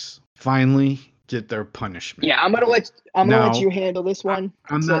Sox finally get their punishment. Yeah, I'm gonna let you handle this one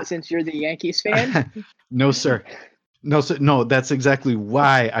since you're the Yankees fan. No, sir. No, that's exactly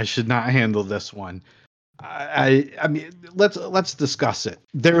why I should not handle this one. I mean, let's discuss it.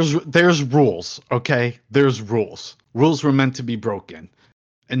 There's rules, okay? There's rules. Rules were meant to be broken,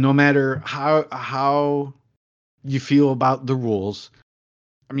 and no matter how you feel about the rules,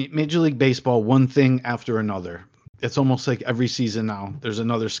 I mean, Major League Baseball, one thing after another. It's almost like every season now. There's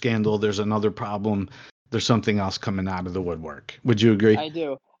another scandal. There's another problem. There's something else coming out of the woodwork. Would you agree? I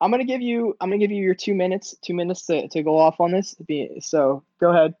do. I'm gonna give you your 2 minutes. 2 minutes to go off on this. So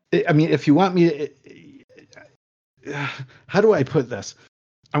go ahead. I mean, if you want me to, how do I put this?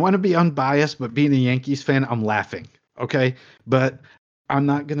 I want to be unbiased, but being a Yankees fan, I'm laughing. Okay, but I'm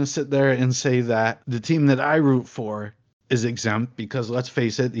not gonna sit there and say that the team that I root for is exempt, because let's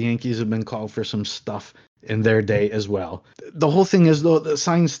face it, the Yankees have been called for some stuff in their day as well. The whole thing is, though, the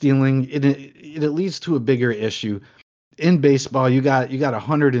sign stealing, it leads to a bigger issue. In baseball, you got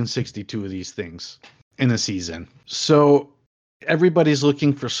 162 of these things in a season. So everybody's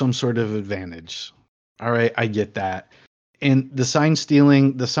looking for some sort of advantage. All right, I get that. And the sign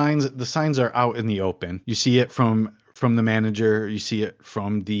stealing, the signs are out in the open. You see it from the manager, you see it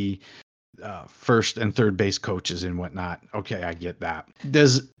from the first and third base coaches and whatnot. Okay, I get that.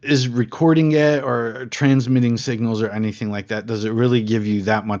 Is recording it or transmitting signals or anything like that, does it really give you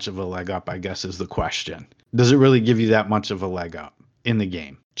that much of a leg up, I guess is the question. Does it really give you that much of a leg up in the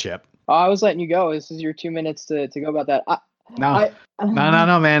game, Chip? I was letting you go. This is your 2 minutes to go about that. No,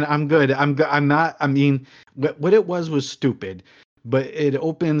 man. I'm good. I'm not. I mean, what it was stupid, but it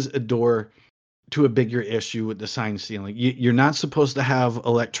opens a door to a bigger issue with the sign stealing. You're not supposed to have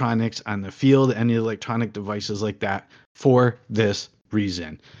electronics on the field, any electronic devices like that, for this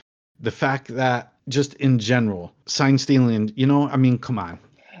reason. The fact that just in general, sign stealing, I mean, come on.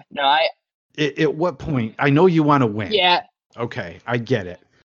 No, At what point? I know you want to win. Yeah. Okay, I get it.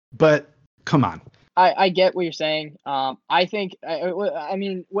 But come on. I get what you're saying. I think, I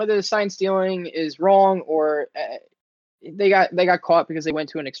mean, whether the sign stealing is wrong or they got caught because they went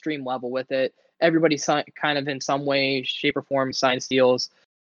to an extreme level with it. Everybody kind of in some way, shape, or form sign steals.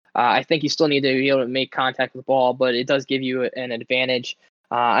 I think you still need to be able to make contact with the ball, but it does give you an advantage.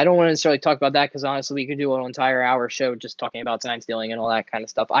 I don't want to necessarily talk about that because honestly, we could do an entire hour show just talking about sign stealing and all that kind of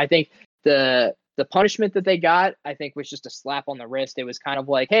stuff. I think the punishment that they got, I think, was just a slap on the wrist. It was kind of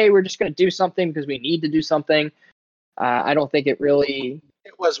like, hey, we're just going to do something because we need to do something. I don't think it really.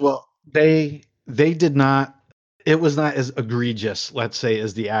 It was, well, they did not. It was not as egregious, let's say,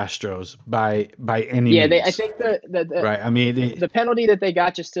 as the Astros by any means. I think right. I mean, the penalty that they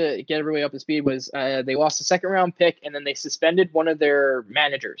got, just to get everybody up to speed, was they lost a second round pick, and then they suspended one of their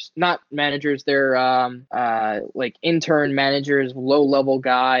managers, not managers, their like intern managers, low level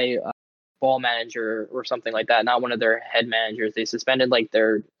guy, ball manager or something like that. Not one of their head managers. They suspended like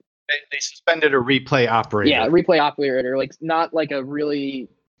their. They suspended a replay operator. Yeah, replay operator, like not like a really.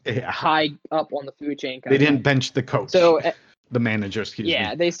 Yeah. High up on the food chain. They didn't bench the coach. So the manager, excuse me.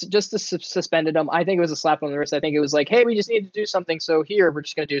 Yeah, they just suspended him. I think it was a slap on the wrist. I think it was like, hey, we just need to do something. So here, we're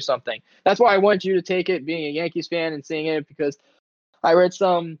just going to do something. That's why I want you to take it, being a Yankees fan and seeing it, because I read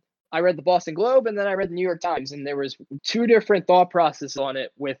the Boston Globe and then I read the New York Times, and there was two different thought processes on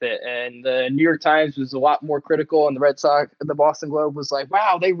it with it. And the New York Times was a lot more critical, and the Boston Globe was like,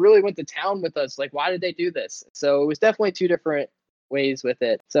 wow, they really went to town with us. Like, why did they do this? So it was definitely two different ways with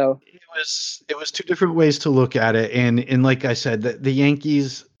it. So it was two different ways to look at it, and like I said, the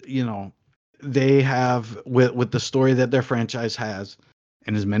Yankees, they have with the story that their franchise has,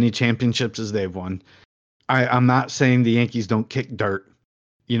 and as many championships as they've won. I'm not saying the Yankees don't kick dirt.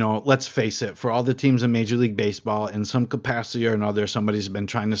 Let's face it, for all the teams in Major League Baseball, in some capacity or another, somebody's been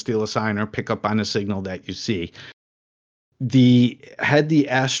trying to steal a sign or pick up on a signal that you see. Had the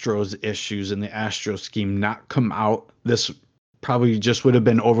Astros issues and the Astros scheme not come out, this probably just would have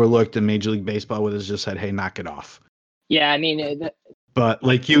been overlooked, and Major League Baseball would have just said, hey, knock it off. Yeah, I mean, but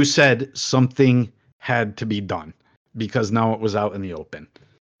like you said, something had to be done because now it was out in the open.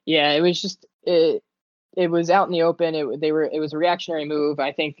 Yeah, it was just it was out in the open. It was a reactionary move.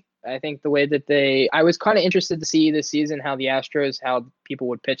 I think the way that I was kind of interested to see this season how people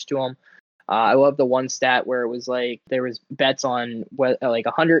would pitch to them. I love the one stat where it was like there was bets on like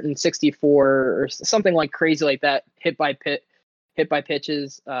 164 or something like crazy like that hit by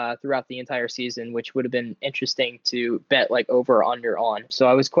pitches throughout the entire season, which would have been interesting to bet like over or under on. So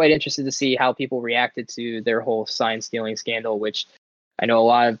I was quite interested to see how people reacted to their whole sign stealing scandal, which I know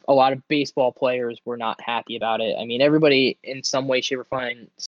a lot of baseball players were not happy about it. I mean, everybody in some way, shape, or form,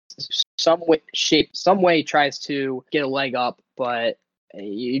 some way tries to get a leg up, but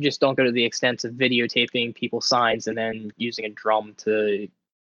you just don't go to the extent of videotaping people's signs and then using a drum to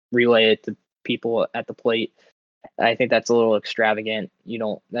relay it to people at the plate. I think that's a little extravagant.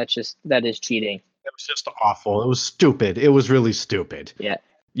 That is cheating. It was just awful. It was stupid. It was really stupid. Yeah.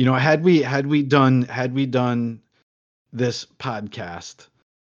 Had we done this podcast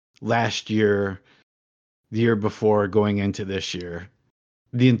last year, the year before, going into this year,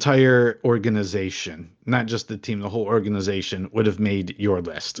 the entire organization, not just the team, the whole organization would have made your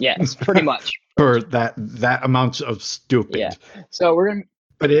list. Yes, pretty much. For that amount of stupid. Yeah. So we're gonna.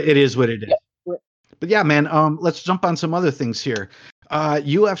 But it is what it is. Yeah. But yeah, man, let's jump on some other things here.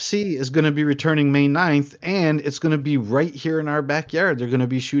 UFC is going to be returning May 9th, and it's going to be right here in our backyard. They're going to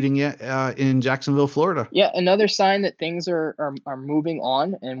be shooting it in Jacksonville, Florida. Yeah, another sign that things are moving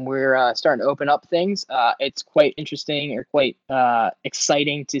on, and we're starting to open up things. It's quite interesting or quite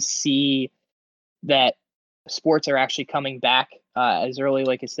exciting to see that sports are actually coming back as early,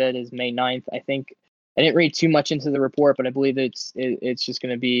 like I said, as May 9th. I think I didn't read too much into the report, but I believe it's just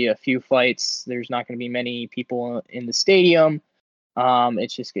going to be a few fights. There's not going to be many people in the stadium.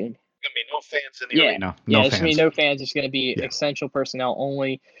 It's just going to be no fans in the arena. There's going to be no fans. It's going to be essential personnel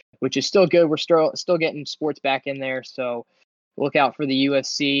only, which is still good. We're still getting sports back in there, so look out for the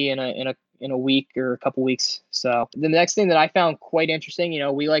UFC in a week or a couple weeks. So the next thing that I found quite interesting,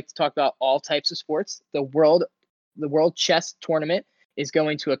 we like to talk about all types of sports. The World Chess Tournament is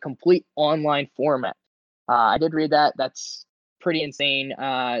going to a complete online format. I did read that. That's pretty insane.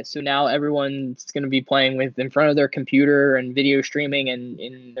 So now everyone's going to be playing in front of their computer and video streaming,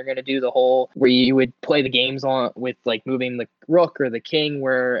 and they're going to do the whole where you would play the games on with like moving the rook or the king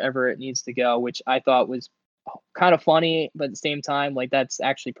wherever it needs to go, which I thought was kind of funny, but at the same time, like that's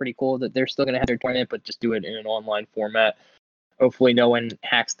actually pretty cool that they're still going to have their tournament, but just do it in an online format. Hopefully no one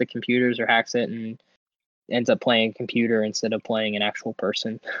hacks the computers or hacks it and ends up playing a computer instead of playing an actual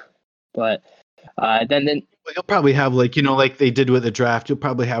person. But then you'll probably have like they did with the draft, you'll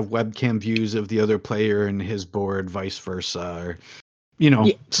probably have webcam views of the other player and his board, vice versa, or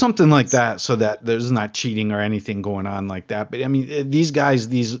something like that, so that there's not cheating or anything going on like that. But I mean, these guys,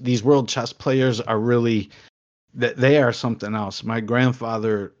 these world chess players are really, they are something else. My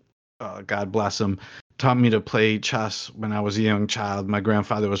grandfather, God bless him, taught me to play chess when I was a young child. My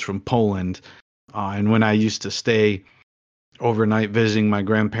grandfather was from Poland, and when I used to stay overnight visiting my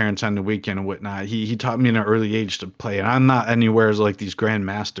grandparents on the weekend and whatnot, he taught me at an early age to play. And I'm not anywhere as like these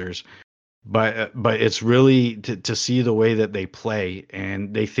grandmasters, but it's really to see the way that they play,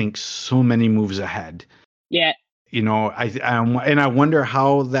 and they think so many moves ahead. Yeah. I wonder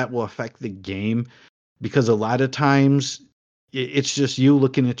how that will affect the game, because a lot of times it's just you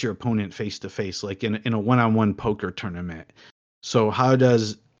looking at your opponent face to face, like in a one-on-one poker tournament. So how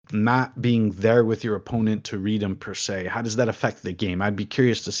does not being there with your opponent to read them per se, how does that affect the game? I'd be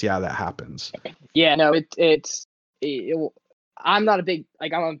curious to see how that happens. Yeah, no, I'm not a big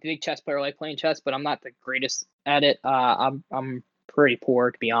I'm a big chess player. I like playing chess, but I'm not the greatest at it. I'm pretty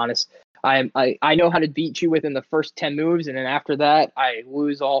poor, to be honest. I know how to beat you within the first 10 moves, and then after that I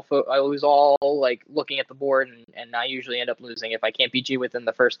lose all like looking at the board, and I usually end up losing. If I can't beat you within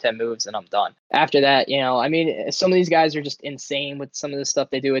the first 10 moves, then I'm done. After that, I mean, some of these guys are just insane with some of the stuff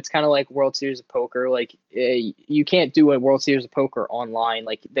they do. It's kind of like World Series of Poker. Like you can't do a World Series of Poker online,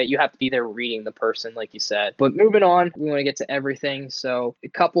 like that. You have to be there reading the person, like you said. But moving on, we want to get to everything. So a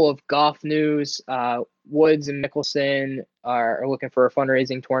couple of golf news. Woods and Mickelson are looking for a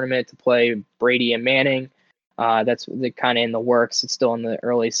fundraising tournament to play Brady and Manning. That's kind of in the works. It's still in the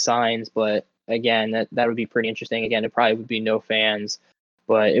early signs, but again, that would be pretty interesting. Again, it probably would be no fans,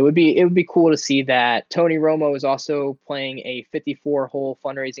 but it would be cool to see that. Tony Romo is also playing a 54-hole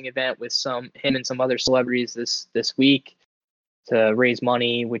fundraising event with him and some other celebrities this week to raise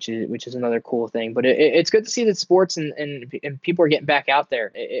money, which is another cool thing. But it's good to see that sports and people are getting back out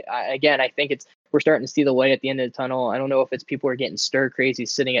there. Again, I think we're starting to see the light at the end of the tunnel. I don't know if it's people are getting stir crazy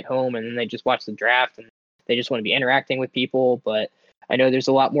sitting at home and then they just watch the draft and they just want to be interacting with people. But I know there's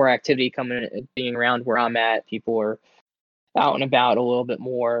a lot more activity being around where I'm at. People are out and about a little bit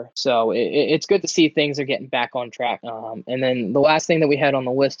more. So it's good to see things are getting back on track. And then the last thing that we had on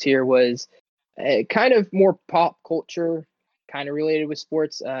the list here was kind of more pop culture, kind of related with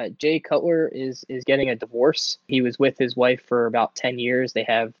sports. Jay Cutler is getting a divorce. He was with his wife for about 10 years. They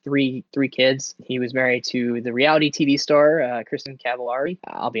have three kids. He was married to the reality TV star, Kristen Cavallari.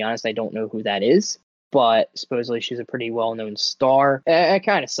 I'll be honest, I don't know who that is, but supposedly she's a pretty well-known star. It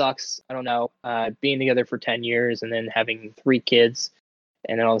kind of sucks. I don't know. Being together for 10 years and then having 3 kids,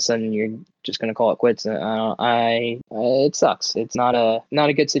 and then all of a sudden you're just going to call it quits. It sucks. It's not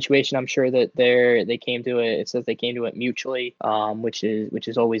a good situation. I'm sure that they came to it. It says they came to it mutually, which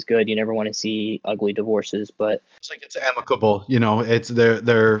is always good. You never want to see ugly divorces, but It's like it's amicable. It's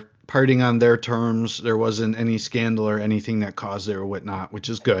they're parting on their terms. There wasn't any scandal or anything that caused it or whatnot, which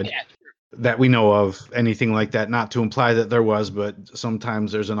is good. yeah. That we know of anything like that, not to imply that there was, but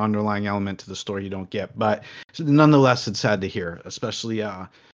sometimes there's an underlying element to the story you don't get. But nonetheless, it's sad to hear, especially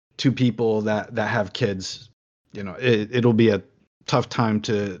 2 people that have kids. It'll be a tough time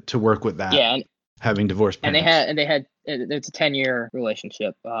to work with that. Yeah, having divorced parents. And they had it's a 10-year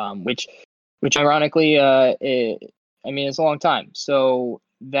relationship, which ironically, it's a long time. So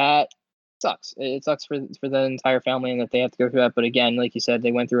that sucks. It sucks for the entire family and that they have to go through that. But again, like you said,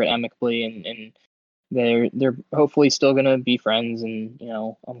 they went through it amicably and they're hopefully still gonna be friends. And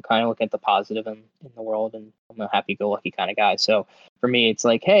I'm kind of looking at the positive in the world, and I'm a happy-go-lucky kind of guy. So for me, it's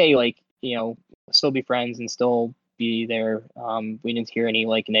like, hey, still be friends and still be there. We didn't hear any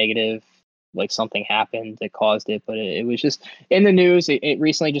negative, something happened that caused it, but it was just in the news. It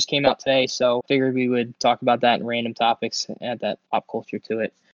recently just came out today, so figured we would talk about that in random topics, add that pop culture to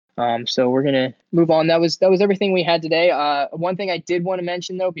it. So we're gonna move on. That was everything we had today. One thing I did want to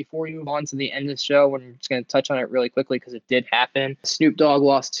mention though, before we move on to the end of the show, we're just gonna touch on it really quickly because it did happen. Snoop Dogg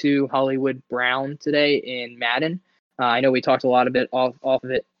lost to Hollywood Brown today in Madden. I know we talked a lot of it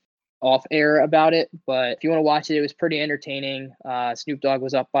off air about it, but if you want to watch it, it was pretty entertaining. Snoop Dogg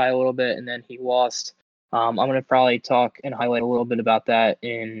was up by a little bit and then he lost. I'm gonna probably talk and highlight a little bit about that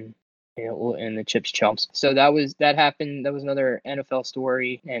in the Chips Chumps. So that happened. That was another NFL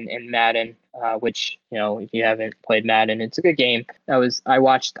story in Madden, which if you haven't played Madden, it's a good game. I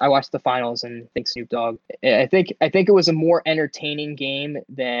watched the finals and I think Snoop Dogg. I think it was a more entertaining game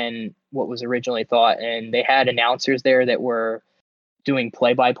than what was originally thought, and they had announcers there that were doing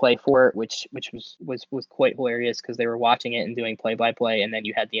play-by-play for it, which was quite hilarious because they were watching it and doing play-by-play, and then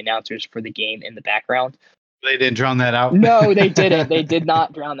you had the announcers for the game in the background. They didn't drown that out? No, they didn't. They did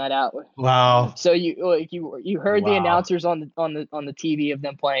not drown that out. Wow. So you heard the announcers on the TV of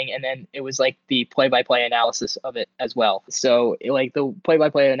them playing, and then it was like the play-by-play analysis of it as well. So the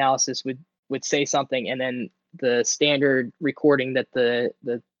play-by-play analysis would say something, and then the standard recording that the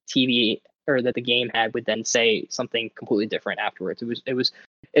TV or that the game had would then say something completely different afterwards.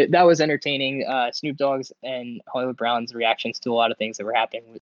 That was entertaining. Snoop Dogg's and Hollywood Brown's reactions to a lot of things that were happening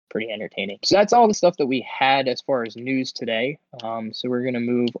was pretty entertaining. So that's all the stuff that we had as far as news today. So we're gonna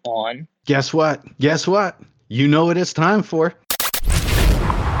move on. Guess what? You know what it's time for.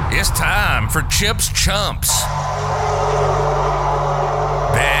 It's time for Chips Chumps.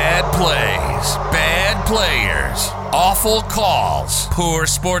 Bad plays, bad players, awful calls, poor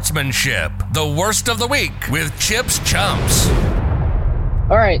sportsmanship. The worst of the week with Chips Chumps.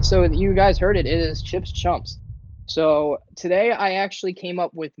 All right, so you guys heard it. It is Chips Chumps. So today I actually came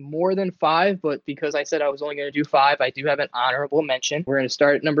up with more than 5, but because I said I was only going to do 5, I do have an honorable mention. We're going to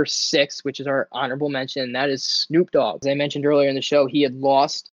start at number 6, which is our honorable mention, and that is Snoop Dogg. As I mentioned earlier in the show, he had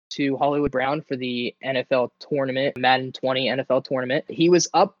lost to Hollywood Brown for the NFL tournament, Madden 20 NFL tournament. He was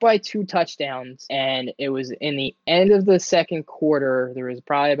up by 2 touchdowns, and it was in the end of the second quarter. There was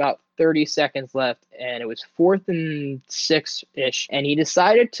probably about 30 seconds left, and it was 4th and 6-ish, and he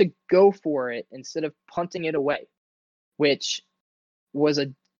decided to go for it instead of punting it away, which was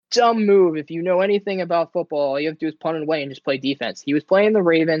a dumb move. If you know anything about football, all you have to do is punt it away and just play defense. He was playing the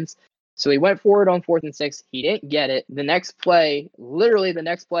Ravens, So he went forward on 4th and 6. He didn't get it. The next play, literally the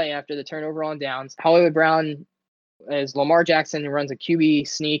next play after the turnover on downs, Hollywood Brown, as Lamar Jackson runs a QB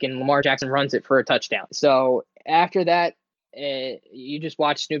sneak, and Lamar Jackson runs it for a touchdown. So after that, you just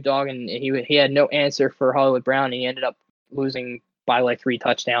watch Snoop Dogg, and he had no answer for Hollywood Brown, and he ended up losing by like 3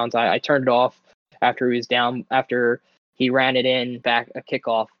 touchdowns. I turned it off after he was down, after he ran it in back a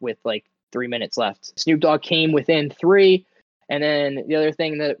kickoff with like 3 minutes left. Snoop Dogg came within 3. And then the other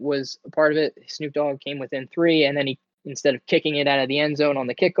thing that was a part of it, Snoop Dogg came within 3, and then he, instead of kicking it out of the end zone on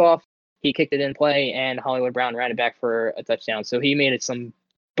the kickoff, he kicked it in play, and Hollywood Brown ran it back for a touchdown. So he made it some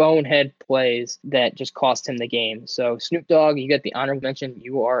bonehead plays that just cost him the game. So Snoop Dogg, you get the honorable mention.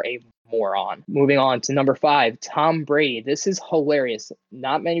 You are a moron. Moving on to number 5, Tom Brady. This is hilarious.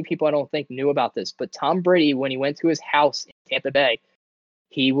 Not many people, I don't think, knew about this, but Tom Brady, when he went to his house in Tampa Bay,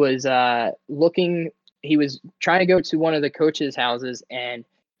 he was he was trying to go to one of the coaches' houses, and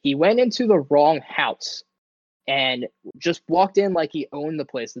he went into the wrong house and just walked in like he owned the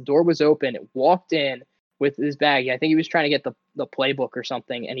place. The door was open. It walked in with his bag. I think he was trying to get the playbook or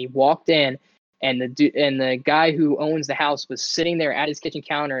something, and he walked in, and the guy who owns the house was sitting there at his kitchen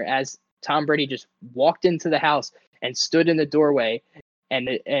counter as Tom Brady just walked into the house and stood in the doorway. And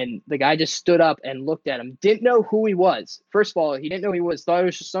the guy just stood up and looked at him. Didn't know who he was. First of all, he didn't know who he was. Thought it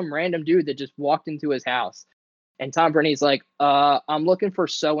was just some random dude that just walked into his house. And Tom Brady's like, I'm looking for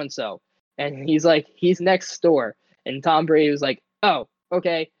so-and-so. And he's like, he's next door. And Tom Brady was like, oh,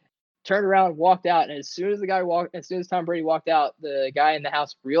 okay. Turned around, walked out. And as soon as Tom Brady walked out, the guy in the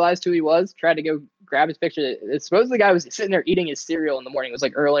house realized who he was, tried to go grab his picture. Suppose the guy was sitting there eating his cereal in the morning. It was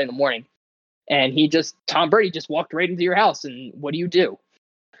like early in the morning. And Tom Brady just walked right into your house. And what do you do?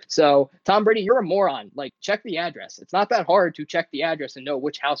 So, Tom Brady, you're a moron. Like, check the address. It's not that hard to check the address and know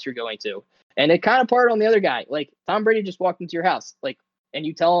which house you're going to. And it kind of parted on the other guy. Like, Tom Brady just walked into your house. Like, and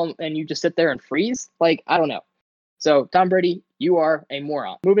you tell him, and you just sit there and freeze? Like, I don't know. So, Tom Brady, you are a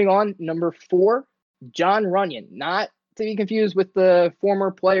moron. Moving on, number 4, Jon Runyan. Not to be confused with the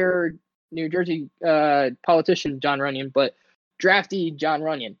former player, New Jersey politician Jon Runyan, but draftee Jon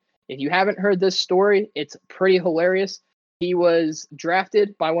Runyan. If you haven't heard this story, it's pretty hilarious. He was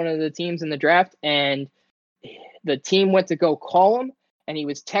drafted by one of the teams in the draft, and the team went to go call him, and he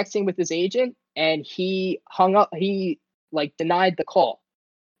was texting with his agent, and he hung up. He denied the call.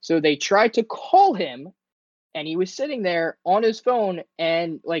 So they tried to call him, and he was sitting there on his phone,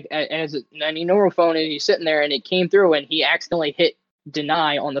 and as any normal phone, and he's sitting there, and it came through, and he accidentally hit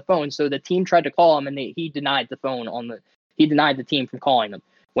deny on the phone. So the team tried to call him, and he denied the phone he denied the team from calling him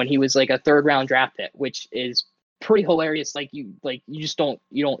when he was like a 3rd round draft pick, which is pretty hilarious. You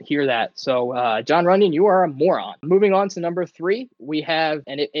don't hear that. So Jon Runyan, you are a moron. Moving on to number 3, we have,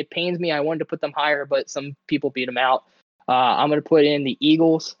 and it pains me, I wanted to put them higher, but some people beat them out. I'm going to put in the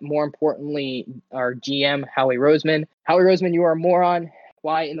Eagles, more importantly, our GM, Howie Roseman. Howie Roseman, you are a moron.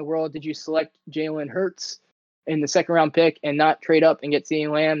 Why in the world did you select Jalen Hurts in the 2nd round pick and not trade up and get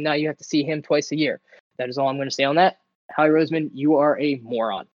CeeDee Lamb? Now you have to see him twice a year. That is all I'm going to say on that. Howie Roseman, you are a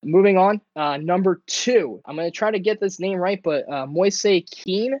moron. Moving on, number 2. I'm going to try to get this name right, but Moise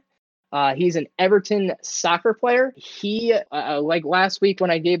Kean. He's an Everton soccer player. He, like last week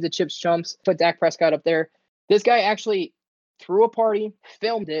when I gave the Chips Chumps, put Dak Prescott up there. This guy actually threw a party,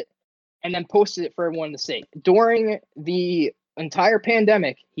 filmed it, and then posted it for everyone to see. During the entire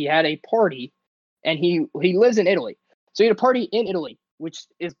pandemic, he had a party, and he lives in Italy. So he had a party in Italy, which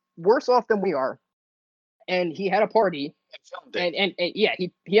is worse off than we are. And he had a party, and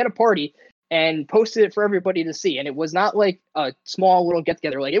he had a party and posted it for everybody to see. And it was not like a small little get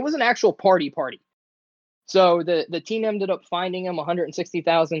together; like it was an actual party. So the team ended up finding him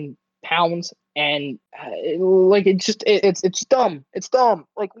 £160,000, and it's dumb. It's dumb.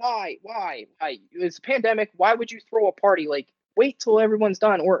 Like why? It's a pandemic. Why would you throw a party? Like wait till everyone's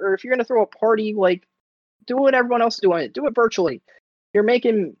done, or if you're gonna throw a party, like do what everyone else is doing. Do it virtually. You're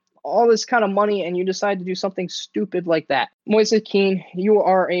making all this kind of money, and you decide to do something stupid like that. Moise Kean, you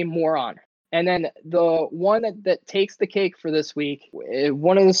are a moron. And then the one that takes the cake for this week,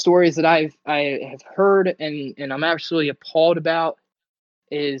 one of the stories that I have heard and I'm absolutely appalled about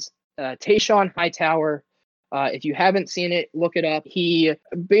is Tayshaun Hightower. If you haven't seen it, look it up. He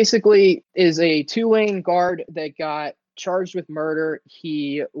basically is a Tulane guard that got charged with murder.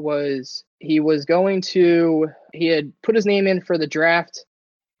 He had put his name in for the draft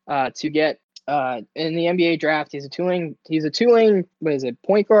to get in the NBA draft. He's a Tulane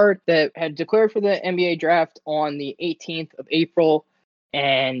point guard that had declared for the NBA draft on the 18th of April,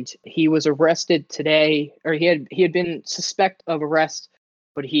 and he was arrested today, or he had been suspect of arrest,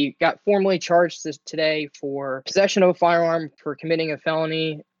 but he got formally charged today for possession of a firearm for committing a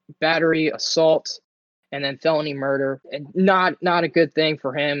felony battery, assault, and then felony murder. And not a good thing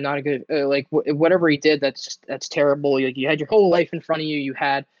for him. Not a good whatever he did. That's terrible. You had your whole life in front of you. You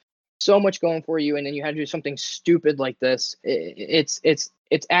had so much going for you, and then you had to do something stupid like this. It's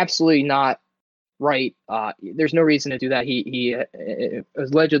absolutely not right. There's no reason to do that. He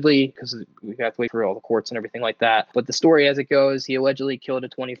allegedly, because we have to wait for all the courts and everything like that. But the story as it goes, he allegedly killed a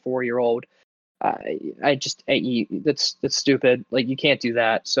 24-year-old. That's stupid. Like, you can't do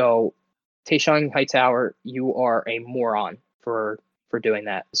that. So Tayshaun Hightower, you are a moron for doing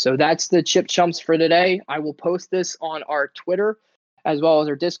that. So that's the Chip Chumps for today. I will post this on our Twitter as well as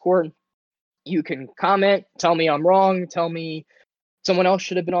our Discord. You can comment, tell me I'm wrong, tell me someone else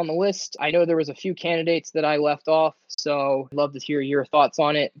should have been on the list. I know there was a few candidates that I left off, so I'd love to hear your thoughts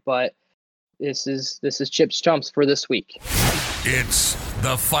on it. But this is Chip's Chumps for this week. It's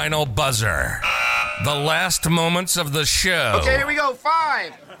the final buzzer. The last moments of the show. Okay, here we go.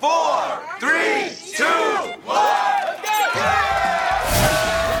 5, 4, 3, 2, 1.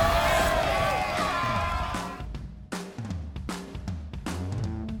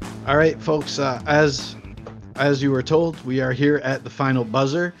 All right, folks, as you were told, we are here at the final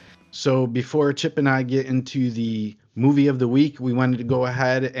buzzer. So before Chip and I get into the movie of the week, we wanted to go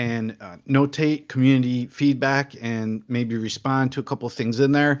ahead and notate community feedback and maybe respond to a couple of things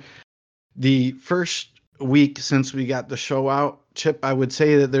in there. The first week since we got the show out, Chip, I would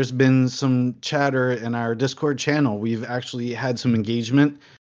say that there's been some chatter in our Discord channel. We've actually had some engagement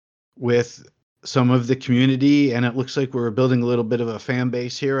with some of the community, and it looks like we're building a little bit of a fan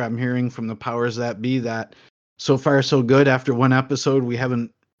base here. I'm hearing from the powers that be that so far so good. After one episode, we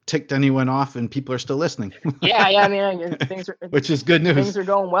haven't ticked anyone off, and people are still listening. Yeah. I mean, things are, which is good news. Things are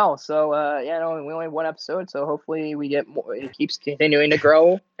going well. So, we only have one episode, so hopefully we get more. It keeps continuing to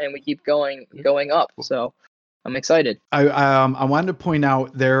grow, and we keep going up. So, I'm excited. I wanted to point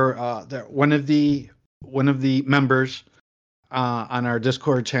out there one of the members on our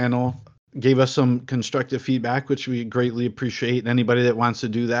Discord channel gave us some constructive feedback, which we greatly appreciate. And anybody that wants to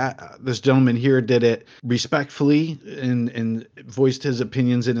do that, this gentleman here did it respectfully and voiced his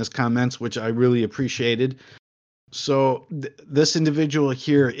opinions in his comments, which I really appreciated. So this individual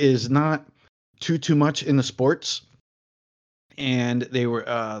here is not too much into sports, and they were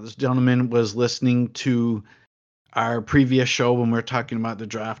this gentleman was listening to our previous show when we were talking about the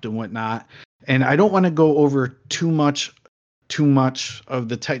draft and whatnot. And I don't want to go over too much of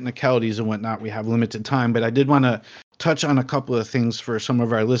the technicalities and whatnot. We have limited time, but I did want to touch on a couple of things for some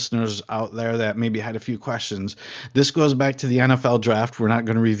of our listeners out there that maybe had a few questions. This goes back to the NFL draft. We're not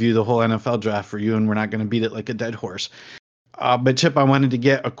going to review the whole NFL draft for you, and we're not going to beat it like a dead horse. But Chip, I wanted to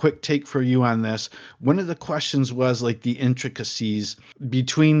get a quick take for you on this. One of the questions was like the intricacies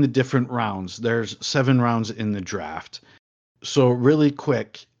between the different rounds. There's 7 rounds in the draft. So really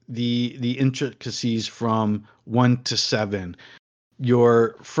quick, the intricacies from 1 to 7.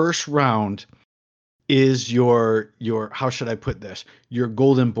 Your first round is your how should I put this? Your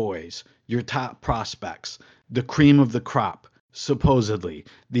golden boys, your top prospects, the cream of the crop, supposedly.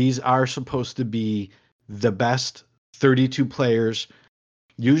 These are supposed to be the best 32 players.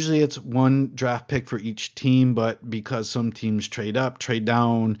 Usually it's one draft pick for each team, but because some teams trade up, trade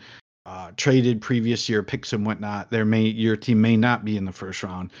down, traded previous year picks and whatnot, your team may not be in the first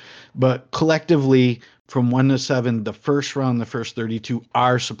round. But collectively, from 1 to 7, the first round, the first 32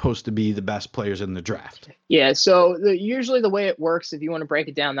 are supposed to be the best players in the draft. Yeah, so usually the way it works, if you want to break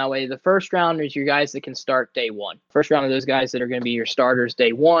it down that way, the first round is your guys that can start day one. First round are those guys that are going to be your starters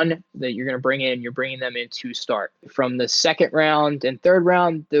day one that you're going to bring in. You're bringing them in to start. From the second round and third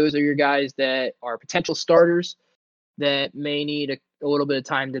round, those are your guys that are potential starters that may need a little bit of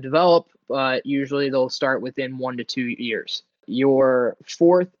time to develop, but usually they'll start within 1 to 2 years. Your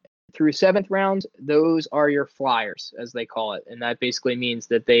fourth through 7th rounds, those are your flyers, as they call it. And that basically means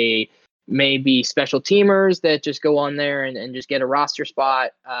that they may be special teamers that just go on there and just get a roster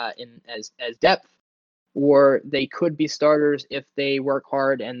spot as depth, or they could be starters if they work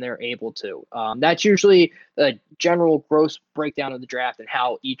hard and they're able to. That's usually a general gross breakdown of the draft and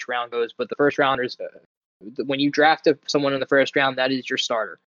how each round goes. But the first rounders, when you draft someone in the first round, that is your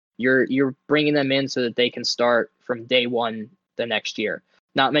starter. You're bringing them in so that they can start from day one the next year.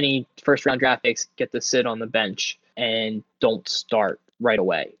 Not many first round draft picks get to sit on the bench and don't start right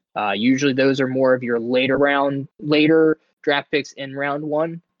away. Usually those are more of your later draft picks in round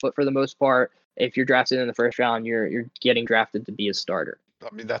 1. But for the most part, if you're drafted in the first round, you're getting drafted to be a starter.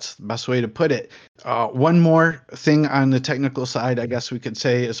 I mean, that's the best way to put it. One more thing on the technical side, I guess we could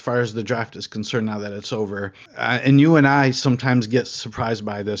say, as far as the draft is concerned, now that it's over. And you and I sometimes get surprised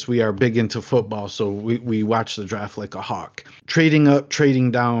by this. We are big into football, so we watch the draft like a hawk. Trading up,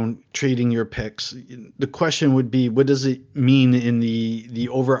 trading down, trading your picks. The question would be, what does it mean in the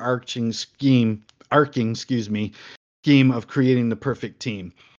overarching scheme of creating the perfect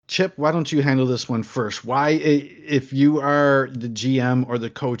team? Chip, why don't you handle this one first? Why, if you are the GM or the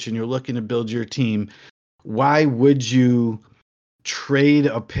coach and you're looking to build your team, why would you trade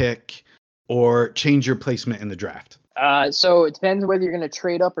a pick or change your placement in the draft? So it depends whether you're going to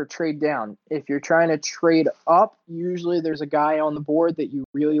trade up or trade down. If you're trying to trade up, usually there's a guy on the board that you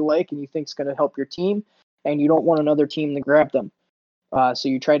really like and you think is going to help your team, and you don't want another team to grab them. So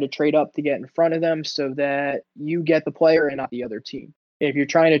you try to trade up to get in front of them so that you get the player and not the other team. If you're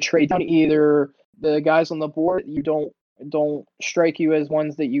trying to trade down, either the guys on the board you don't strike you as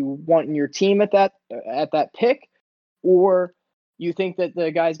ones that you want in your team at that pick, or you think that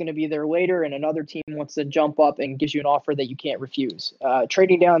the guy's going to be there later and another team wants to jump up and gives you an offer that you can't refuse.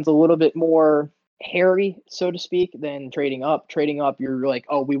 Trading down is a little bit more hairy, so to speak, than trading up. Trading up, you're like,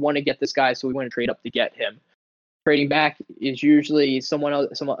 oh, we want to get this guy, so we want to trade up to get him. Trading back is usually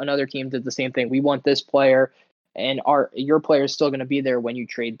another team did the same thing. We want this player, and your player is still going to be there when you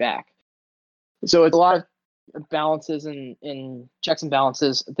trade back. So it's a lot of balances and checks and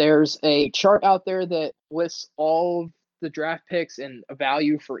balances. There's a chart out there that lists all of the draft picks and a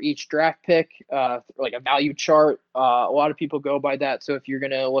value for each draft pick, like a value chart. A lot of people go by that. So if you're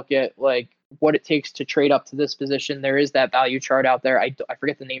going to look at like what it takes to trade up to this position, there is that value chart out there. I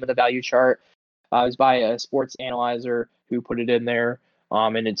forget the name of the value chart. It was by a sports analyzer who put it in there.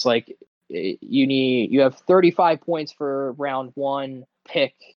 And it's like, you have 35 points for round 1,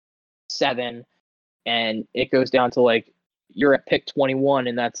 pick 7, and it goes down to like you're at pick 21,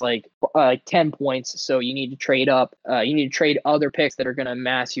 and that's like 10 points. So you need to trade up. You need to trade other picks that are going to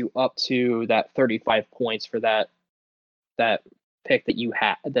mass you up to that 35 points for that pick that you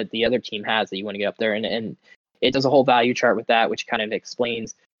have, that the other team has, that you want to get up there. And it does a whole value chart with that, which kind of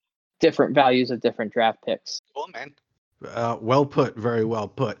explains different values of different draft picks. Cool, man. Well put, very well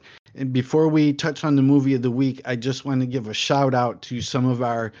put. And before we touch on the movie of the week, I just want to give a shout out to some of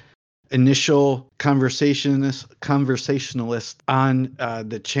our initial conversationalists on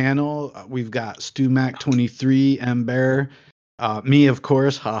the channel. We've got StuMac23, M Bear, me, of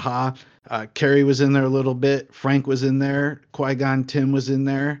course, haha. Kerry was in there a little bit. Frank was in there. Qui-Gon Tim was in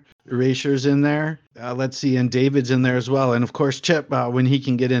there. Erasure's in there. Let's see, and David's in there as well. And of course, Chip, when he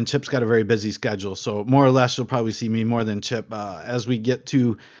can get in. Chip's got a very busy schedule, so more or less you'll probably see me more than Chip. As we get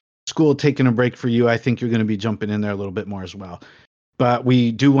to school taking a break for you, I think you're going to be jumping in there a little bit more as well. But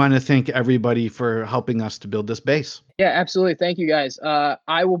we do want to thank everybody for helping us to build this base. Yeah, absolutely. Thank you, guys.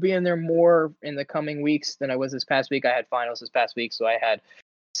 I will be in there more in the coming weeks than I was this past week. I had finals this past week, so I had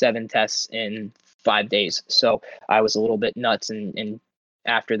 7 tests in 5 days. So I was a little bit nuts, and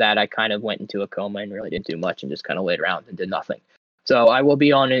after that, I kind of went into a coma and really didn't do much and just kind of laid around and did nothing. So I will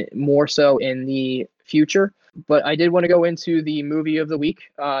be on it more so in the future. But I did want to go into the movie of the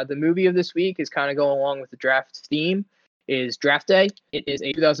week. The movie of this week is kind of going along with the draft theme, is Draft Day. It is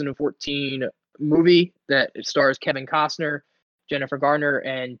a 2014 movie that stars Kevin Costner, Jennifer Garner,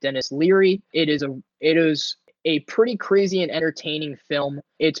 and Dennis Leary. It is a pretty crazy and entertaining film.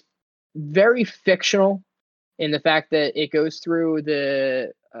 It's very fictional in the fact that it goes through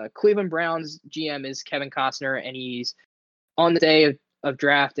the Cleveland Browns GM is Kevin Costner, and he's on the day of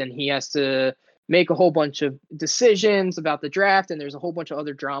draft, and he has to make a whole bunch of decisions about the draft, and there's a whole bunch of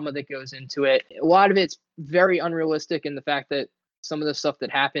other drama that goes into it. A lot of it's very unrealistic in the fact that some of the stuff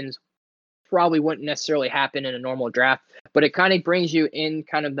that happens probably wouldn't necessarily happen in a normal draft, but it kind of brings you in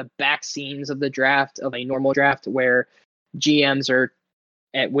kind of the back scenes of the draft, of a normal draft, where GMs are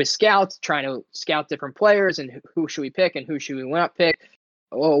with scouts trying to scout different players and who should we pick and who should we not pick.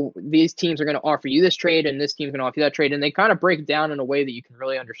 Oh, these teams are going to offer you this trade and this team's going to offer you that trade. And they kind of break it down in a way that you can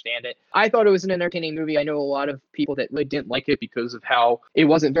really understand it. I thought it was an entertaining movie. I know a lot of people that really didn't like it because of how it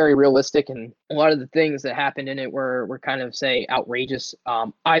wasn't very realistic. And a lot of the things that happened in it were kind of, say, outrageous.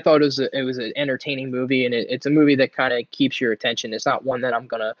 I thought it was an entertaining movie, and it's a movie that kind of keeps your attention. It's not one that I'm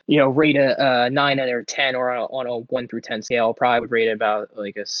going to, rate a 9 out of 10 or on a 1 through 10 scale. Probably would rate it about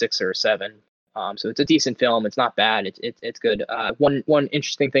like a 6 or a 7. So it's a decent film. It's not bad. It's good. One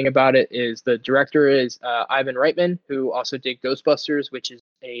interesting thing about it is the director is Ivan Reitman, who also did Ghostbusters, which is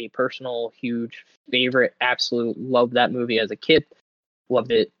a personal huge favorite. Absolute loved that movie as a kid.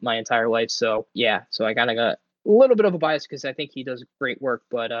 Loved it my entire life. So yeah. So I kind of got a little bit of a bias because I think he does great work.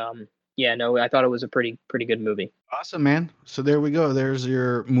 But yeah, no, I thought it was a pretty good movie. Awesome, man. So there we go. There's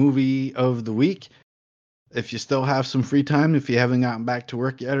your movie of the week. If you still have some free time, if you haven't gotten back to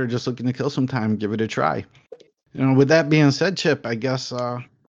work yet or just looking to kill some time, give it a try. With that being said, Chip, I guess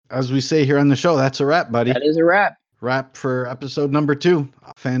as we say here on the show, that's a wrap, buddy. That is a wrap. Wrap for episode number 2.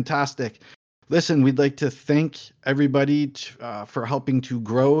 Fantastic. Listen, we'd like to thank everybody for helping to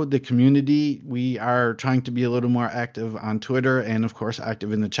grow the community. We are trying to be a little more active on Twitter and, of course,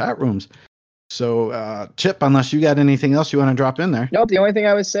 active in the chat rooms. So, Chip, unless you got anything else you want to drop in there. Nope. The only thing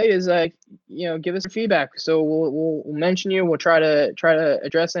I would say is, give us feedback. So we'll mention you. We'll try to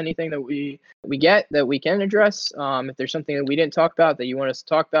address anything that we get that we can address. If there's something that we didn't talk about that you want us to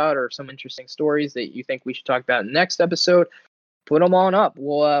talk about, or some interesting stories that you think we should talk about in the next episode, put them on up.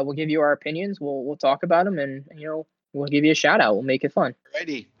 We'll give you our opinions. We'll talk about them, and we'll give you a shout out. We'll make it fun.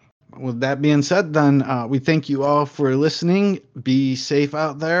 Alrighty. With that being said, then we thank you all for listening. Be safe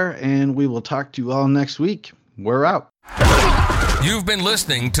out there, and we will talk to you all next week. We're out. You've been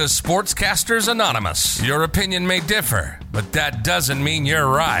listening to Sportscasters Anonymous. Your opinion may differ, but that doesn't mean you're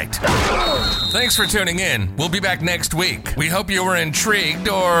right. Thanks for tuning in. We'll be back next week. We hope you were intrigued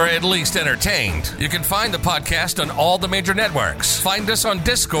or at least entertained. You can find the podcast on all the major networks. Find us on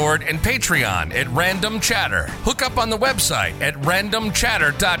Discord and Patreon at Random Chatter. Hook up on the website at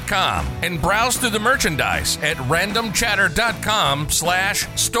randomchatter.com and browse through the merchandise at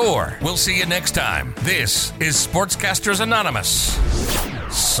randomchatter.com/store. We'll see you next time. This is Sportscasters Anonymous.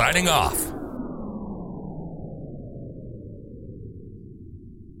 Signing off.